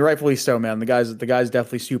I mean, rightfully so, man. The guy's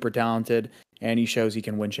definitely super talented, and he shows he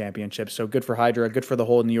can win championships. So good for Hydra. Good for the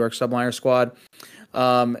whole New York Subliner squad.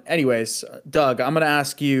 Anyways, Doug, I'm gonna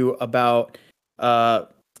ask you about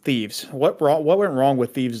Thieves. What went wrong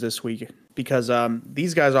with Thieves this week? Because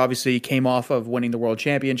these guys obviously came off of winning the world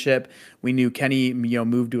championship. We knew Kenny,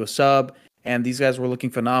 moved to a sub, and these guys were looking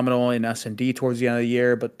phenomenal in S&D towards the end of the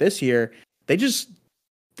year. But this year, they just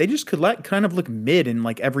could kind of look mid in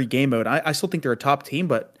every game mode. I still think they're a top team,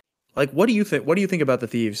 but what do you think? What do you think about the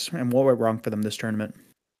Thieves and what went wrong for them this tournament?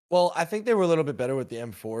 Well, I think they were a little bit better with the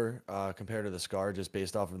M4 compared to the Scar, just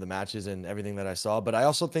based off of the matches and everything that I saw. But I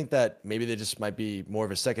also think that maybe they just might be more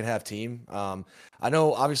of a second half team. I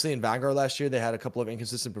know obviously in Vanguard last year, they had a couple of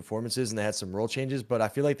inconsistent performances and they had some role changes, but I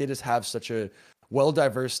feel like they just have such a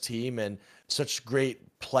well-diverse team and such great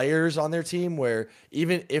players on their team where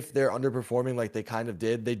even if they're underperforming like they kind of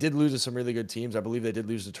did, they did lose to some really good teams. I believe they did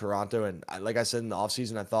lose to Toronto. And like I said in the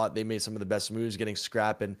offseason, I thought they made some of the best moves, getting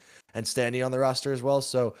Scrap and Standy on the roster as well.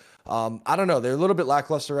 So I don't know. They're a little bit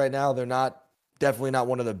lackluster right now. They're definitely not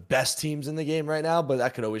one of the best teams in the game right now, but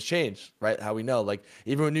that could always change, right? How we know,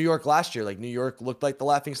 even with New York last year, New York looked like the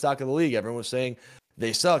laughing stock of the league. Everyone was saying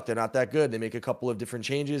they suck. They're not that good. They make a couple of different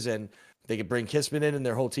changes and they could bring Kissman in and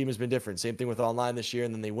their whole team has been different. Same thing with online this year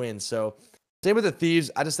and then they win. So same with the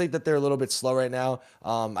Thieves. I just think that they're a little bit slow right now.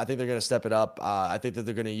 I think they're going to step it up. I think that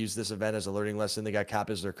they're going to use this event as a learning lesson. They got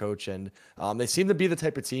Cap as their coach, and they seem to be the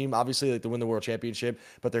type of team, obviously, to win the world championship,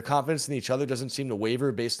 but their confidence in each other doesn't seem to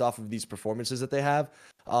waver based off of these performances that they have.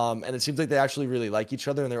 And it seems like they actually really like each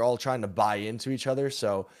other, and they're all trying to buy into each other.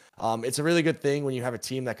 So it's a really good thing when you have a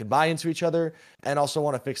team that can buy into each other and also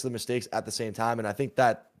want to fix the mistakes at the same time. And I think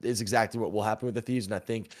that is exactly what will happen with the Thieves. And I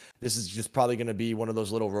think this is just probably going to be one of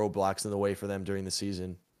those little roadblocks in the way for them during the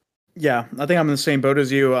season. Yeah, I think I'm in the same boat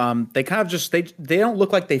as you. They kind of just they don't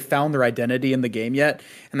look like they found their identity in the game yet,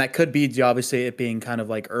 and that could be obviously it being kind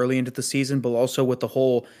of early into the season, but also with the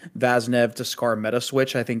whole Vaznev to Scar meta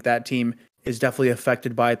switch. I think that team is definitely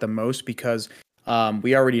affected by it the most because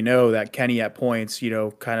we already know that Kenny at points,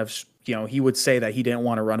 kind of. He would say that he didn't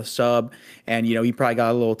want to run a sub, and he probably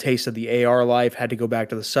got a little taste of the AR life, had to go back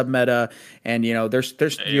to the sub meta, and they're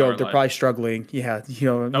probably struggling. Yeah,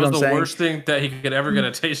 that was the worst thing that he could ever get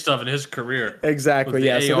a taste of in his career. Exactly.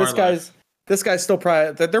 Yeah. So this guy's still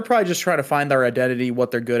they're probably just trying to find their identity, what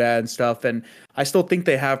they're good at and stuff. And I still think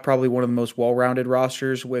they have probably one of the most well-rounded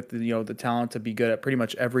rosters with the talent to be good at pretty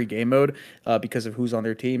much every game mode because of who's on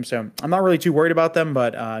their team. So I'm not really too worried about them,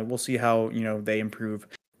 but we'll see how they improve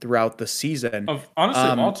throughout the season. Of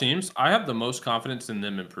all teams, I have the most confidence in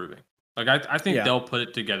them improving. I think they'll put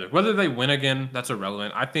it together. Whether they win again, that's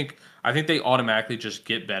irrelevant. I think they automatically just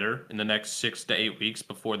get better in the next 6 to 8 weeks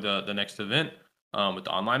before the next event with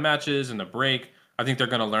the online matches and the break. I think they're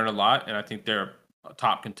going to learn a lot, and I think they're a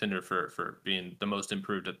top contender for being the most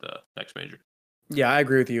improved at the next major. Yeah, I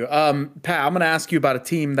agree with you. Pat, I'm going to ask you about a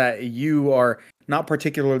team that you are not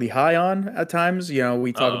particularly high on at times.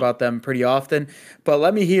 We talk about them pretty often, but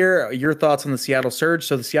let me hear your thoughts on the Seattle Surge.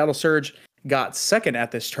 So the Seattle Surge got second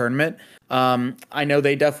at this tournament. I know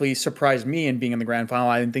they definitely surprised me in being in the grand final.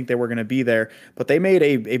 I didn't think they were going to be there, but they made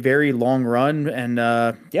a very long run, and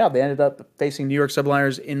yeah, they ended up facing New York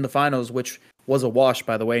Subliners in the finals, which was a wash,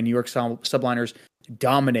 by the way. New York Subliners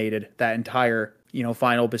dominated that entire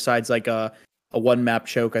final, besides like a one map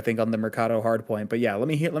choke, I think, on the Mercado hardpoint. But yeah, let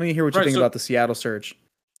me hear what you think about the Seattle Surge.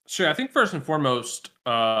 Sure, I think first and foremost,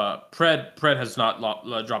 Pred has not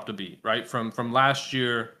dropped a beat, right? From last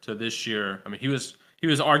year to this year. I mean, he was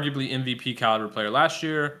arguably MVP caliber player last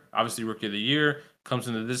year. Obviously, Rookie of the Year. Comes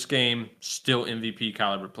into this game, still MVP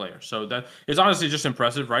caliber player. So that is honestly just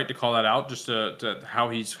impressive, right? To call that out, just to how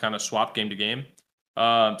he's kind of swapped game to game.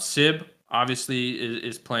 Sib obviously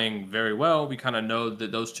is playing very well. We kind of know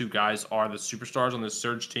that those two guys are the superstars on this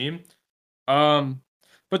Surge team.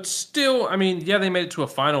 But still, I mean, yeah, they made it to a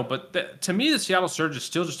final, but to me, the Seattle Surge is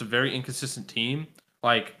still just a very inconsistent team.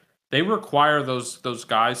 Like, they require those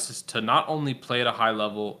guys to not only play at a high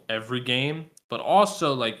level every game, but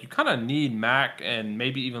also, like, you kind of need Mac and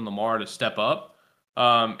maybe even Lamar to step up.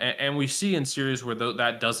 And we see in series where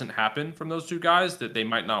that doesn't happen from those two guys, that they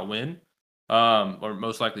might not win, or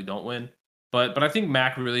most likely don't win. But I think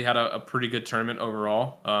Mac really had a pretty good tournament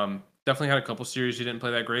overall. Definitely had a couple series he didn't play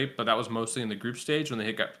that great, but that was mostly in the group stage when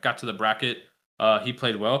they got to the bracket. He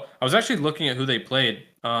played well. I was actually looking at who they played,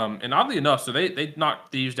 and oddly enough, so they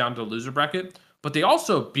knocked Thieves down to the loser bracket, but they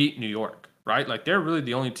also beat New York, right? Like, they're really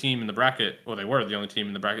the only team in the bracket, well, they were the only team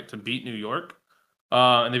in the bracket to beat New York,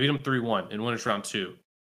 and they beat them 3-1 in winners round 2.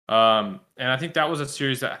 And I think that was a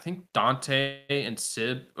series that I think Dante and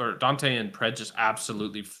Pred just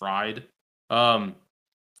absolutely fried. And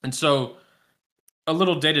so a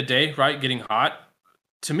little day to day, right? Getting hot.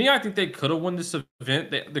 To me, I think they could have won this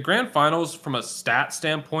event. The grand finals, from a stat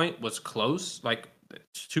standpoint, was close. Like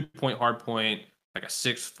 2-point hard point, like a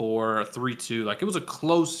 6-4, a 3-2. Like, it was a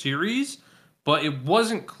close series, but it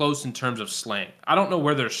wasn't close in terms of slang. I don't know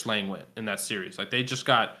where their slang went in that series. Like, they just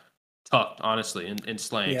got tucked, honestly, in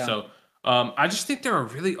slang. Yeah. So I just think they're a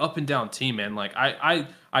really up and down team, man. Like,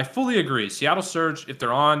 I fully agree. Seattle Surge, if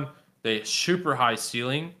they're on, they super high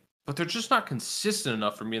ceiling, but they're just not consistent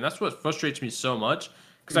enough for me, and that's what frustrates me so much.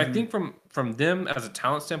 Because I think from them as a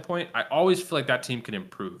talent standpoint, I always feel like that team can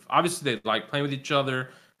improve. Obviously, they like playing with each other.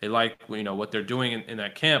 They like what they're doing in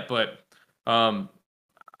that camp, but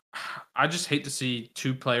I just hate to see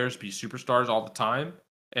two players be superstars all the time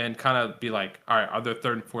and kind of be like, all right, are their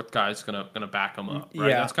third and fourth guys gonna back them up?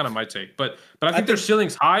 Right, Yeah. that's kind of my take. But I think their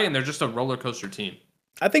ceiling's high, and they're just a roller coaster team.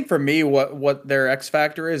 I think for me, what their X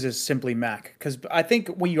factor is simply Mac, because I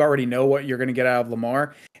think we already know what you're going to get out of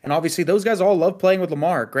Lamar, and obviously those guys all love playing with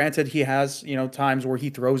Lamar. Granted, he has times where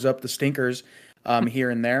he throws up the stinkers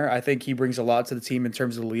here and there. I think he brings a lot to the team in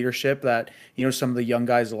terms of the leadership that some of the young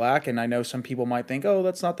guys lack, and I know some people might think, oh,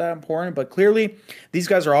 that's not that important, but clearly these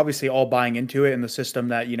guys are obviously all buying into it in the system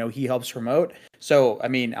that he helps promote. So, I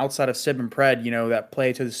mean, outside of Sib and Pred, that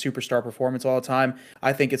play to the superstar performance all the time,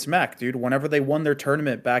 I think it's Mac, dude. Whenever they won their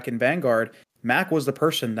tournament back in Vanguard, Mac was the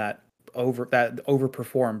person that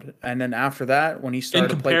overperformed. And then after that, when he started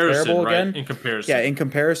to play terrible right? again, In comparison. yeah, in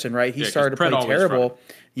comparison, right? He started to Pred play terrible.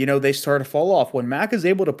 Right. They started to fall off. When Mac is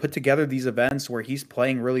able to put together these events where he's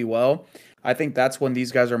playing really well, I think that's when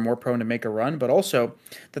these guys are more prone to make a run. But also,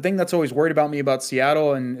 the thing that's always worried about me about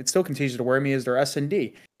Seattle, and it still continues to worry me, is their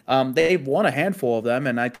S&D. They've won a handful of them,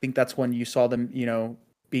 and I think that's when you saw them,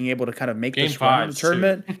 being able to kind of make this run in the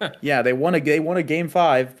tournament. Yeah, they won a game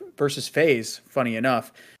 5 versus FaZe, funny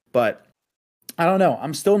enough. But I don't know.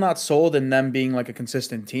 I'm still not sold in them being like a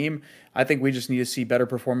consistent team. I think we just need to see better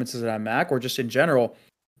performances at Mac, or just in general,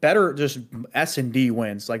 better just S&D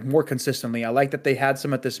wins, like more consistently. I like that they had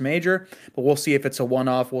some at this major, but we'll see if it's a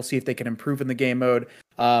one-off. We'll see if they can improve in the game mode.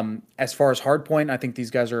 As far as hardpoint, I think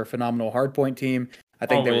these guys are a phenomenal hardpoint team. I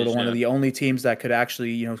think they were one of the only teams that could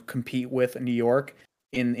actually, compete with New York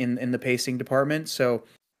in the pacing department. So,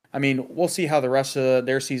 I mean, we'll see how the rest of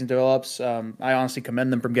their season develops. I honestly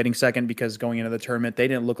commend them from getting second, because going into the tournament, they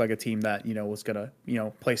didn't look like a team that, was going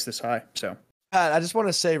to, place this high. So, Pat, I just want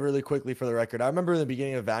to say really quickly for the record, I remember in the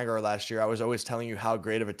beginning of Vanguard last year, I was always telling you how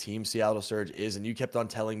great of a team Seattle Surge is, and you kept on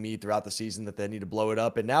telling me throughout the season that they need to blow it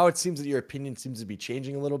up. And now it seems that your opinion seems to be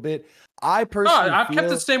changing a little bit. I personally I've kept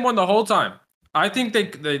the same one the whole time. I think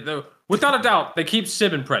they without a doubt, they keep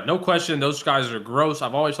Sib and Pred. No question, those guys are gross.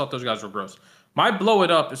 I've always thought those guys were gross. My blow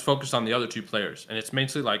it up is focused on the other two players, and it's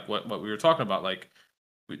mainly like what we were talking about. Like,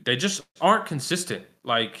 they just aren't consistent.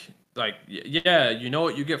 Like yeah, you know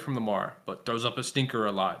what you get from Lamar, but throws up a stinker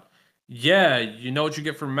a lot. Yeah, you know what you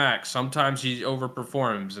get from Max. Sometimes he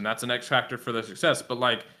overperforms, and that's an X factor for their success. But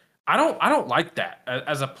like, I don't like that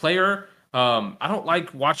as a player. I don't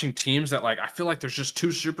like watching teams that like I feel like there's just two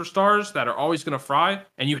superstars that are always going to fry,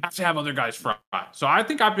 and you have to have other guys fry. So I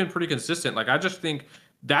think I've been pretty consistent. Like I just think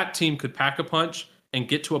that team could pack a punch and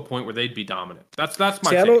get to a point where they'd be dominant. That's my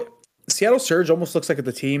Seattle take. Seattle Surge almost looks like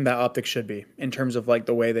the team that OpTic should be in terms of like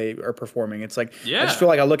the way they are performing. It's like I just Yeah. feel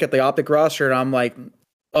like I look at the OpTic roster and I'm like,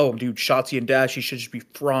 oh, dude, Shotzi and Dash, should just be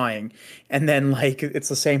frying. And then like it's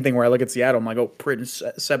the same thing where I look at Seattle, I'm like, oh, Prid and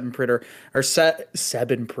Seb Prid or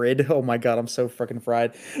Seb and Prid. Oh my god, I'm so freaking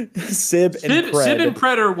fried. Sib and Pred. Sib and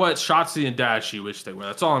Pred are what Shotzi and Dash you wish they were.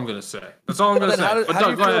 That's all I'm gonna say. That's all I'm gonna say. How do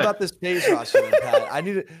Doug, you go feel ahead. about this FaZe roster, then, Pat? I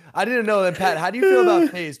need to know, then, Pat. How do you feel about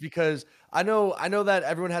FaZe? Because I know that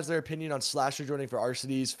everyone has their opinion on Slasher joining for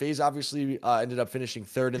RCDs. FaZe obviously ended up finishing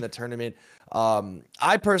third in the tournament.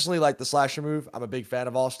 I personally like the Slasher move. I'm a big fan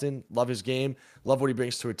of Austin. Love his game. Love what he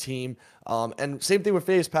brings to a team. And same thing with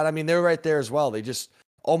FaZe, Pat. I mean, they were right there as well. They just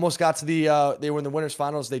almost got to the they were in the winners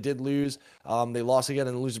finals. They did lose. They lost again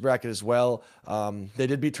in the loser bracket as well. They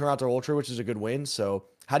did beat Toronto Ultra, which is a good win. So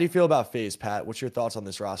how do you feel about FaZe, Pat? What's your thoughts on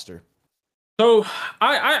this roster? So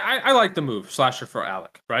I like the move Slasher for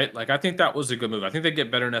Alec, right? Like I think that was a good move. I think they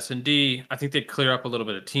get better in S&D. I think they clear up a little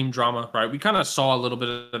bit of team drama, right? We kind of saw a little bit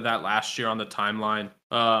of that last year on the timeline.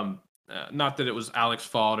 Not that it was Alec's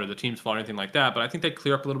fault or the team's fault or anything like that, but I think they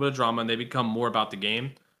clear up a little bit of drama and they become more about the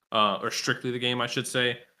game, or strictly the game, I should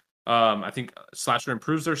say. I think Slasher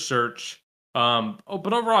improves their search. But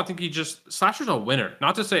overall, I think Slasher's a winner.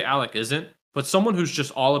 Not to say Alec isn't, but someone who's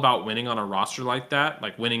just all about winning on a roster like that,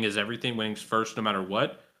 like winning is everything, winning's first no matter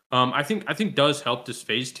what. I think does help this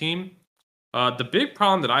FaZe team. The big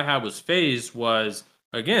problem that I had was FaZe was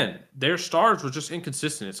again their stars were just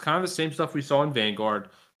inconsistent. It's kind of the same stuff we saw in Vanguard.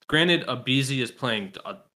 Granted, Abizi is playing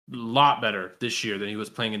a lot better this year than he was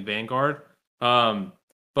playing in Vanguard.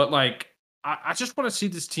 But like I just want to see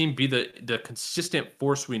this team be the consistent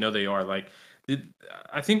force we know they are. Like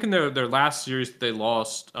I think in their last series they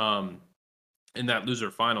lost. In that loser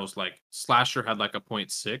finals, like Slasher had like a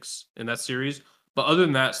 0.6 in that series. But other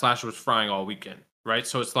than that, Slasher was frying all weekend, right?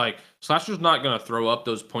 So it's like Slasher's not going to throw up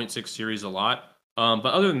those 0.6 series a lot. But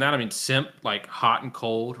other than that, I mean, Simp, like hot and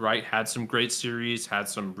cold, right? Had some great series, had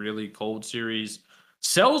some really cold series.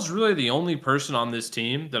 Cell's really the only person on this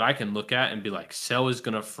team that I can look at and be like, Cell is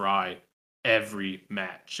going to fry every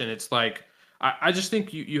match. And it's like, I just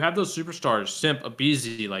think you have those superstars, Simp,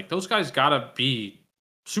 Abizi, like those guys got to be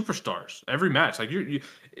superstars every match. Like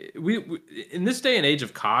we in this day and age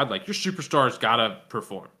of COD, like your superstars gotta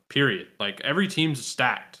perform. Period. Like every team's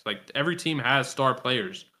stacked. Like every team has star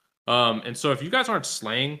players. And so if you guys aren't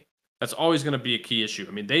slaying, that's always going to be a key issue.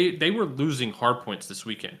 I mean, they were losing hard points this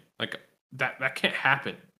weekend. Like that can't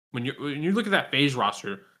happen. When you look at that FaZe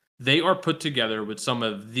roster, they are put together with some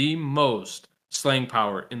of the most slaying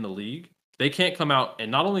power in the league. They can't come out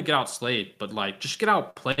and not only get outslayed, but like just get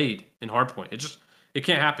outplayed in hardpoint. It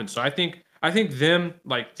can't happen. So I think them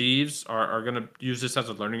like thieves are gonna use this as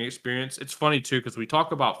a learning experience. It's funny too because we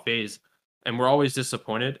talk about FaZe and we're always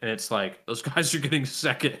disappointed, and it's like those guys are getting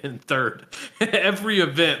second and third every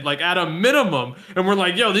event, like at a minimum, and we're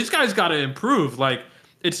like, yo, these guys got to improve. Like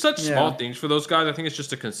it's such small things for those guys. I think it's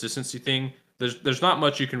just a consistency thing. There's not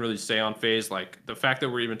much you can really say on FaZe. Like the fact that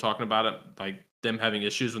we're even talking about it, like them having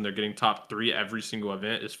issues when they're getting top 3 every single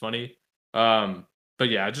event is funny. But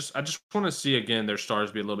yeah, I just want to see again their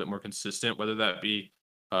stars be a little bit more consistent, whether that be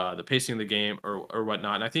the pacing of the game or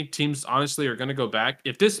whatnot. And I think teams honestly are going to go back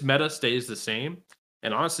if this meta stays the same,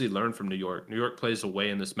 and honestly learn from New York. New York plays a way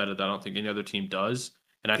in this meta that I don't think any other team does.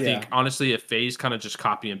 And I think honestly, if FaZe kind of just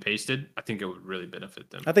copy and pasted, I think it would really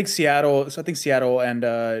benefit them. I think Seattle and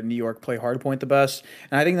New York play hardpoint the best,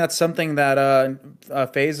 and I think that's something that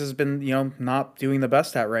FaZe has been not doing the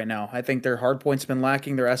best at right now. I think their hardpoint's been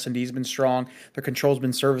lacking, their S&D's been strong, their control's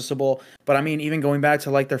been serviceable. But I mean, even going back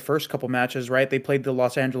to like their first couple matches, right? They played the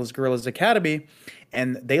Los Angeles Guerrillas Academy,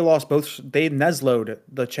 and they lost both. They Neslo'd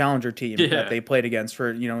the challenger team that they played against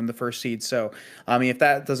for in the first seed. So I mean, if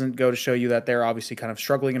that doesn't go to show you that they're obviously kind of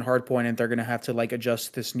struggling in hardpoint and they're going to have to like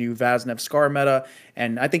adjust this new Vaznev Scar meta,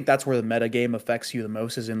 and I think that's where the meta game affects you the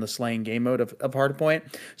most is in the slaying game mode of hardpoint.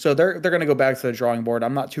 So they're going to go back to the drawing board.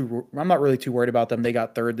 I'm not really too worried about them. They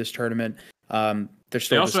got third this tournament. They're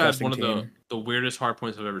still they also had one team. of the weirdest hard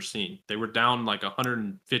points I've ever seen. They were down like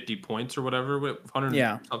 150 points or whatever,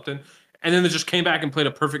 100 something. And then they just came back and played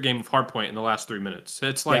a perfect game of hardpoint in the last 3 minutes.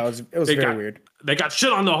 It's like it was very weird. They got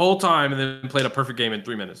shit on the whole time and then played a perfect game in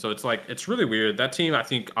 3 minutes. So it's like it's really weird. That team, I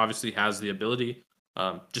think, obviously has the ability.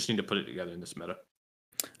 Just need to put it together in this meta.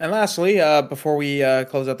 And lastly, before we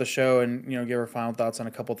close out the show and give our final thoughts on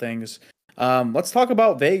a couple things, let's talk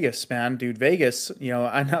about Vegas, man, dude. Vegas,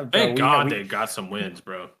 I know. Thank God they got some wins,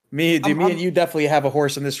 bro. Me and you definitely have a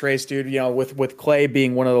horse in this race, dude. You know, with Clay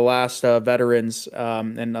being one of the last veterans,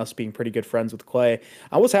 and us being pretty good friends with Clay,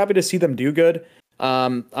 I was happy to see them do good.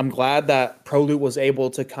 I'm glad that Prolute was able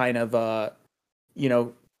to kind of, you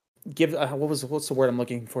know, give what's the word I'm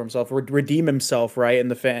looking for himself, redeem himself, right, in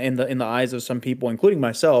the eyes of some people, including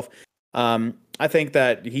myself. I think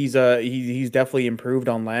that he's definitely improved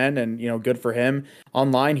on land, and good for him.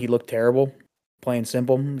 Online, he looked terrible. Plain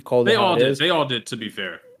simple, called it how it is. They all did. To be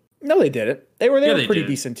fair. No, they didn't. They were Yeah, a they pretty did.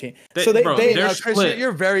 decent team. They're Chris, split.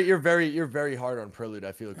 you're very hard on Prelude.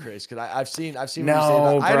 I feel, Chris, because I've seen what you say.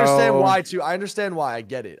 No, I understand bro. why too. I understand why. I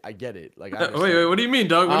get it. Like, Wait, what do you mean,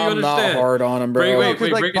 Doug? What do you I'm understand? not hard on him, bro. Wait,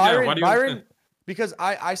 like break it down. Why do you Byron, understand? because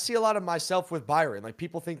I see a lot of myself with Byron. Like,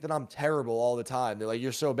 people think that I'm terrible all the time. They're like,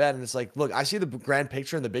 you're so bad. And it's like, look, I see the grand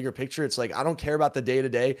picture and the bigger picture. It's like, I don't care about the day to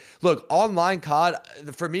day. Look, online COD,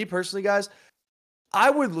 for me personally, guys, I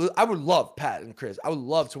would love, Pat and Chris, I would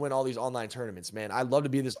love to win all these online tournaments, man. I'd love to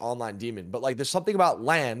be this online demon. But like, there's something about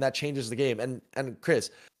LAN that changes the game. And Chris,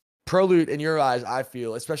 Prolute, in your eyes, I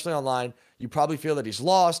feel, especially online, you probably feel that he's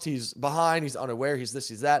lost, he's behind, he's unaware, he's this,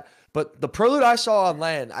 he's that. But the Prolute I saw on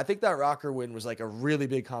LAN, I think that Rocker win was like a really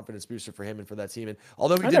big confidence booster for him and for that team. And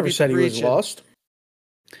although I never said he was lost.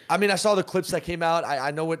 I mean, I saw the clips that came out.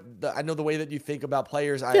 I know the way that you think about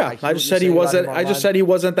players. I just said he wasn't. I just said he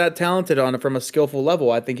wasn't that talented on it from a skillful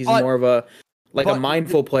level. I think he's more of a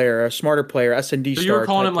mindful player, a smarter player, S&D So star. you were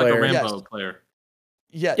calling him like player. a Rambo player.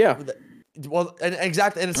 Yeah. Well, and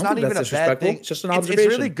exactly, and it's not even a bad thing. It's just an observation.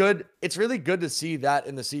 It's really good. It's really good to see that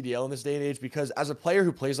in the CDL in this day and age, because as a player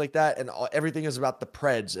who plays like that and everything is about the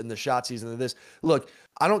Preds and the Shotsies and this, look,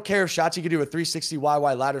 I don't care if Shotsy could do a 360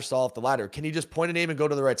 YY ladder stall off the ladder. Can he just point an aim and go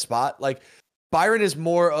to the right spot? Like, Byron is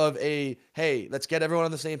more of a, hey, let's get everyone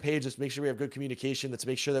on the same page. Let's make sure we have good communication. Let's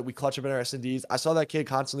make sure that we clutch up in our S&Ds. I saw that kid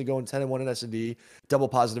constantly going 10-1 in S&D, double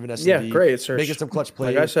positive in S&D. Yeah, great. Search. Making some clutch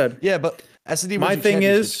plays. Like I said. Yeah, but S&D my thing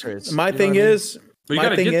is, But you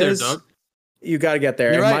gotta get there, Doug. You got to get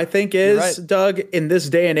there. You're and right. my thing is, Right. Doug, in this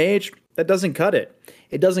day and age, that doesn't cut it.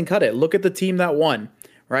 It doesn't cut it. Look at the team that won,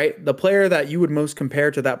 right? The player that you would most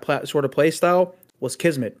compare to that sort of play style was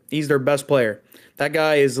Kismet. He's their best player. That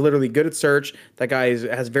guy is literally good at search. That guy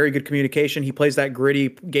has very good communication. He plays that gritty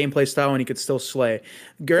gameplay style, and he could still slay.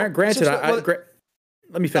 Granted,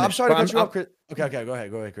 let me finish. I'm sorry to cut you off, Chris. Okay, go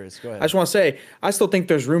ahead, Chris. Go ahead. I just want to say, I still think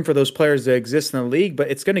there's room for those players to exist in the league,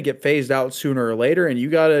 but it's going to get phased out sooner or later, and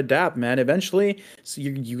you got to adapt, man. Eventually, so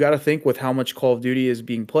you got to think with how much Call of Duty is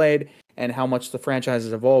being played and how much the franchise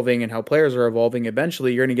is evolving and how players are evolving.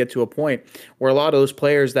 Eventually, you're going to get to a point where a lot of those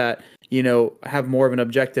players that have more of an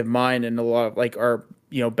objective mind and a lot of are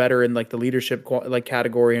better in the leadership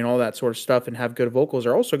category and all that sort of stuff and have good vocals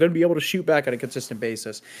are also going to be able to shoot back on a consistent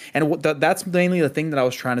basis. And that's mainly the thing that I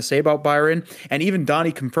was trying to say about Byron. And even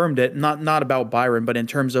Donnie confirmed it, not about Byron, but in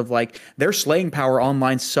terms of their slaying power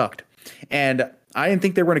online sucked. And I didn't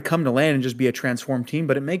think they were going to come to LAN and just be a transformed team,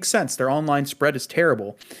 but it makes sense. Their online spread is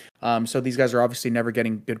terrible. So these guys are obviously never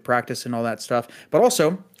getting good practice and all that stuff. But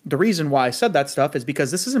also, the reason why I said that stuff is because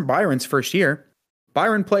this isn't Byron's first year.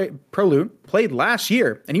 Byron played last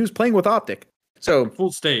year, and he was playing with OpTic. So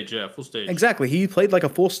full stage. Exactly. He played like a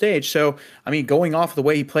full stage. So, I mean, going off the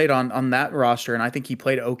way he played on that roster, and I think he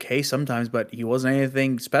played okay sometimes, but he wasn't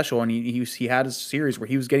anything special. And he had a series where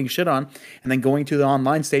he was getting shit on. And then going to the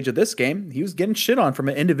online stage of this game, he was getting shit on from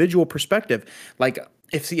an individual perspective.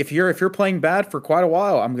 If you're playing bad for quite a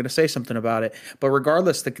while, I'm going to say something about it. But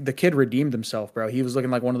regardless, the kid redeemed himself, bro. He was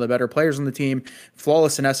looking like one of the better players on the team,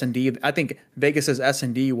 flawless in S&D. I think Vegas's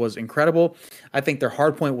S&D was incredible. I think their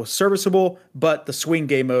hardpoint was serviceable, but the swing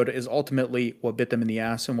game mode is ultimately what bit them in the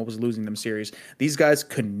ass and what was losing them series. These guys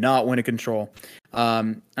could not win a control.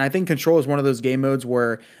 And I think control is one of those game modes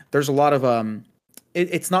where there's a lot of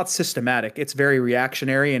it's not systematic. It's very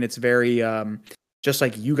reactionary, and it's very just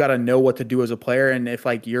you got to know what to do as a player. And if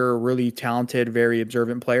you're a really talented, very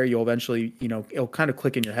observant player, you'll eventually, it'll kind of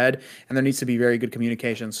click in your head, and there needs to be very good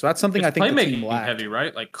communication. So that's something I think the team lacked. Heavy,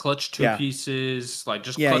 right? Clutch two pieces, just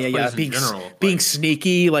clutch plays in general. Being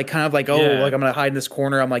sneaky, I'm going to hide in this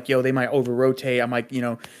corner. I'm they might over rotate. I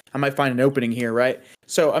might find an opening here. Right.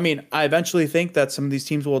 So, I mean, I eventually think that some of these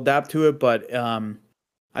teams will adapt to it, but,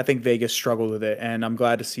 I think Vegas struggled with it, and I'm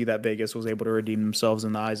glad to see that Vegas was able to redeem themselves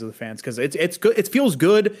in the eyes of the fans, because it's good. It feels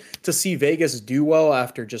good to see Vegas do well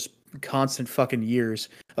after just constant fucking years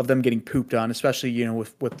of them getting pooped on, especially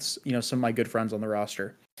with some of my good friends on the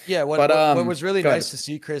roster. Yeah, what was really nice to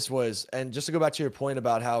see, Chris, was, and just to go back to your point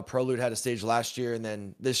about how Prolute had a stage last year and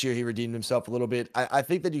then this year he redeemed himself a little bit. I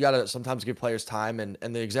think that you got to sometimes give players time, and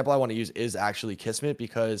the example I want to use is actually Kismet,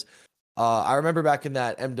 because I remember back in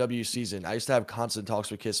that MW season, I used to have constant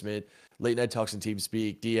talks with Kismet, late night talks in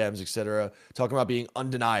TeamSpeak, DMs, etc., talking about being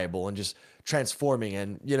undeniable and just transforming.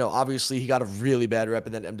 And obviously he got a really bad rep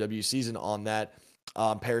in that MW season on that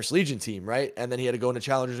Paris Legion team, right? And then he had to go into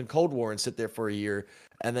Challengers in Cold War and sit there for a year.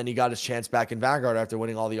 And then he got his chance back in Vanguard after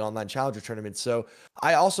winning all the online Challenger tournaments. So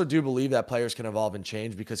I also do believe that players can evolve and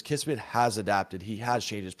change because Kismet has adapted. He has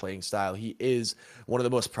changed his playing style. He is one of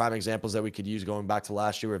the most prime examples that we could use going back to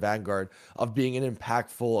last year with Vanguard of being an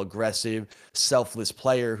impactful, aggressive, selfless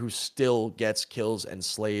player who still gets kills and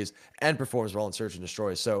slays and performs well in Search and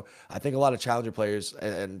Destroy. So I think a lot of Challenger players,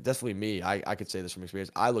 and definitely me, I could say this from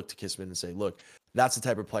experience, I look to Kismet and say, look, that's the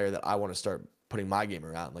type of player that I want to start putting my game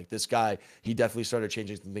around. Like this guy, he definitely started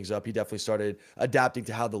changing some things up. He definitely started adapting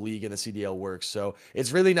to how the league and the CDL works. So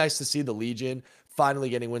it's really nice to see the Legion finally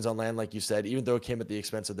getting wins on land, like you said, even though it came at the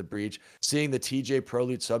expense of the Breach. Seeing the TJ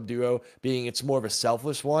Prolute sub duo being it's more of a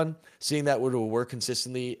selfless one, seeing that would work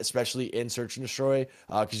consistently, especially in Search and Destroy,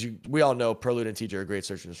 because we all know Prolute and TJ are great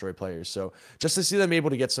Search and Destroy players. So just to see them able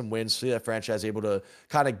to get some wins, see that franchise able to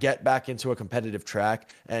kind of get back into a competitive track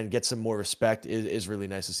and get some more respect is really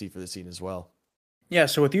nice to see for the scene as well. Yeah,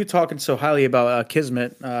 so with you talking so highly about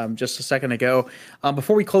Kismet just a second ago,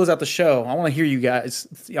 before we close out the show, I want to hear you guys.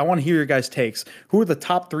 I want to hear your guys' takes. Who are the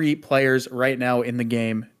top 3 players right now in the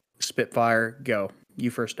game? Spitfire, go. You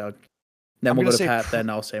first, Doug. Then we'll go to Pat. Then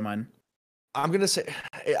I'll say mine. I'm gonna say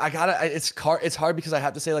It's hard because I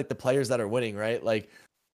have to say like the players that are winning, right? Like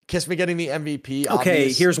Kismet getting the MVP.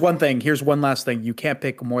 Okay, here's one thing. Here's one last thing. You can't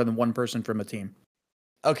pick more than one person from a team.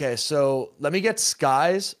 Okay, so let me get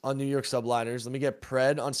Skies on New York Subliners. Let me get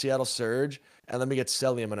Pred on Seattle Surge. And let me get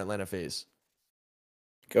Celium on Atlanta FaZe.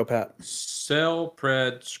 Go, Pat. Cell,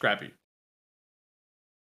 Pred, Scrappy.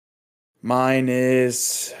 Mine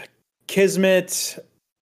is Kismet,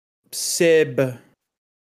 Sib.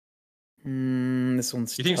 This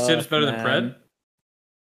one's You think tough, Sib's better than Pred?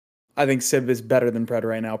 I think Sib is better than Pred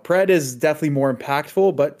right now. Pred is definitely more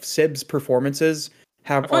impactful, but Sib's performances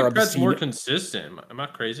I feel like Pred's more consistent. Am I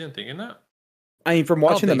crazy in thinking that? I mean, from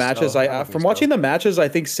watching the matches, the matches, I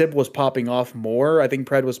think Sib was popping off more. I think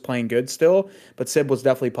Pred was playing good still, but Sib was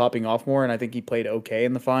definitely popping off more, and I think he played okay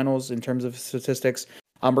in the finals in terms of statistics.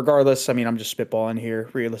 Regardless, I mean, I'm just spitballing here.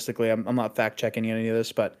 Realistically, I'm not fact checking any of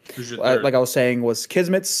this, but like I was saying, was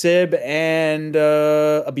Kismet, Sib, and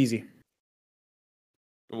Abizi.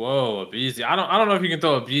 Whoa, Abizi! I don't know if you can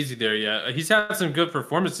throw Abizi there yet. He's had some good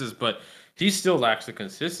performances, but he still lacks the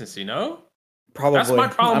consistency. No. Probably. That's my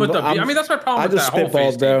problem with the. I mean, that's my problem with that whole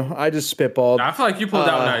FaZe bro. team. I just spitballed. I feel like you pulled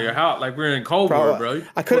out now your house, like we're in Cold War, bro.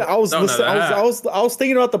 I could. I was listening. I was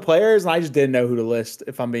thinking about the players, and I just didn't know who to list.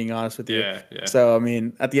 If I'm being honest with you. Yeah. So I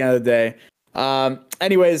mean, at the end of the day.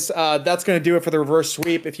 Anyways, that's going to do it for the reverse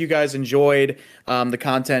sweep. If you guys enjoyed the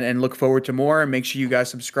content and look forward to more, make sure you guys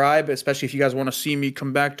subscribe, especially if you guys want to see me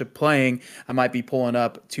come back to playing. I might be pulling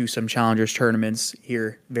up to some Challengers tournaments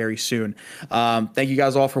here very soon. Thank you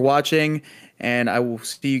guys all for watching, and I will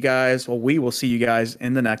see you guys. Well, we will see you guys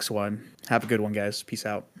in the next one. Have a good one, guys. Peace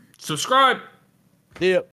out. Subscribe. See ya.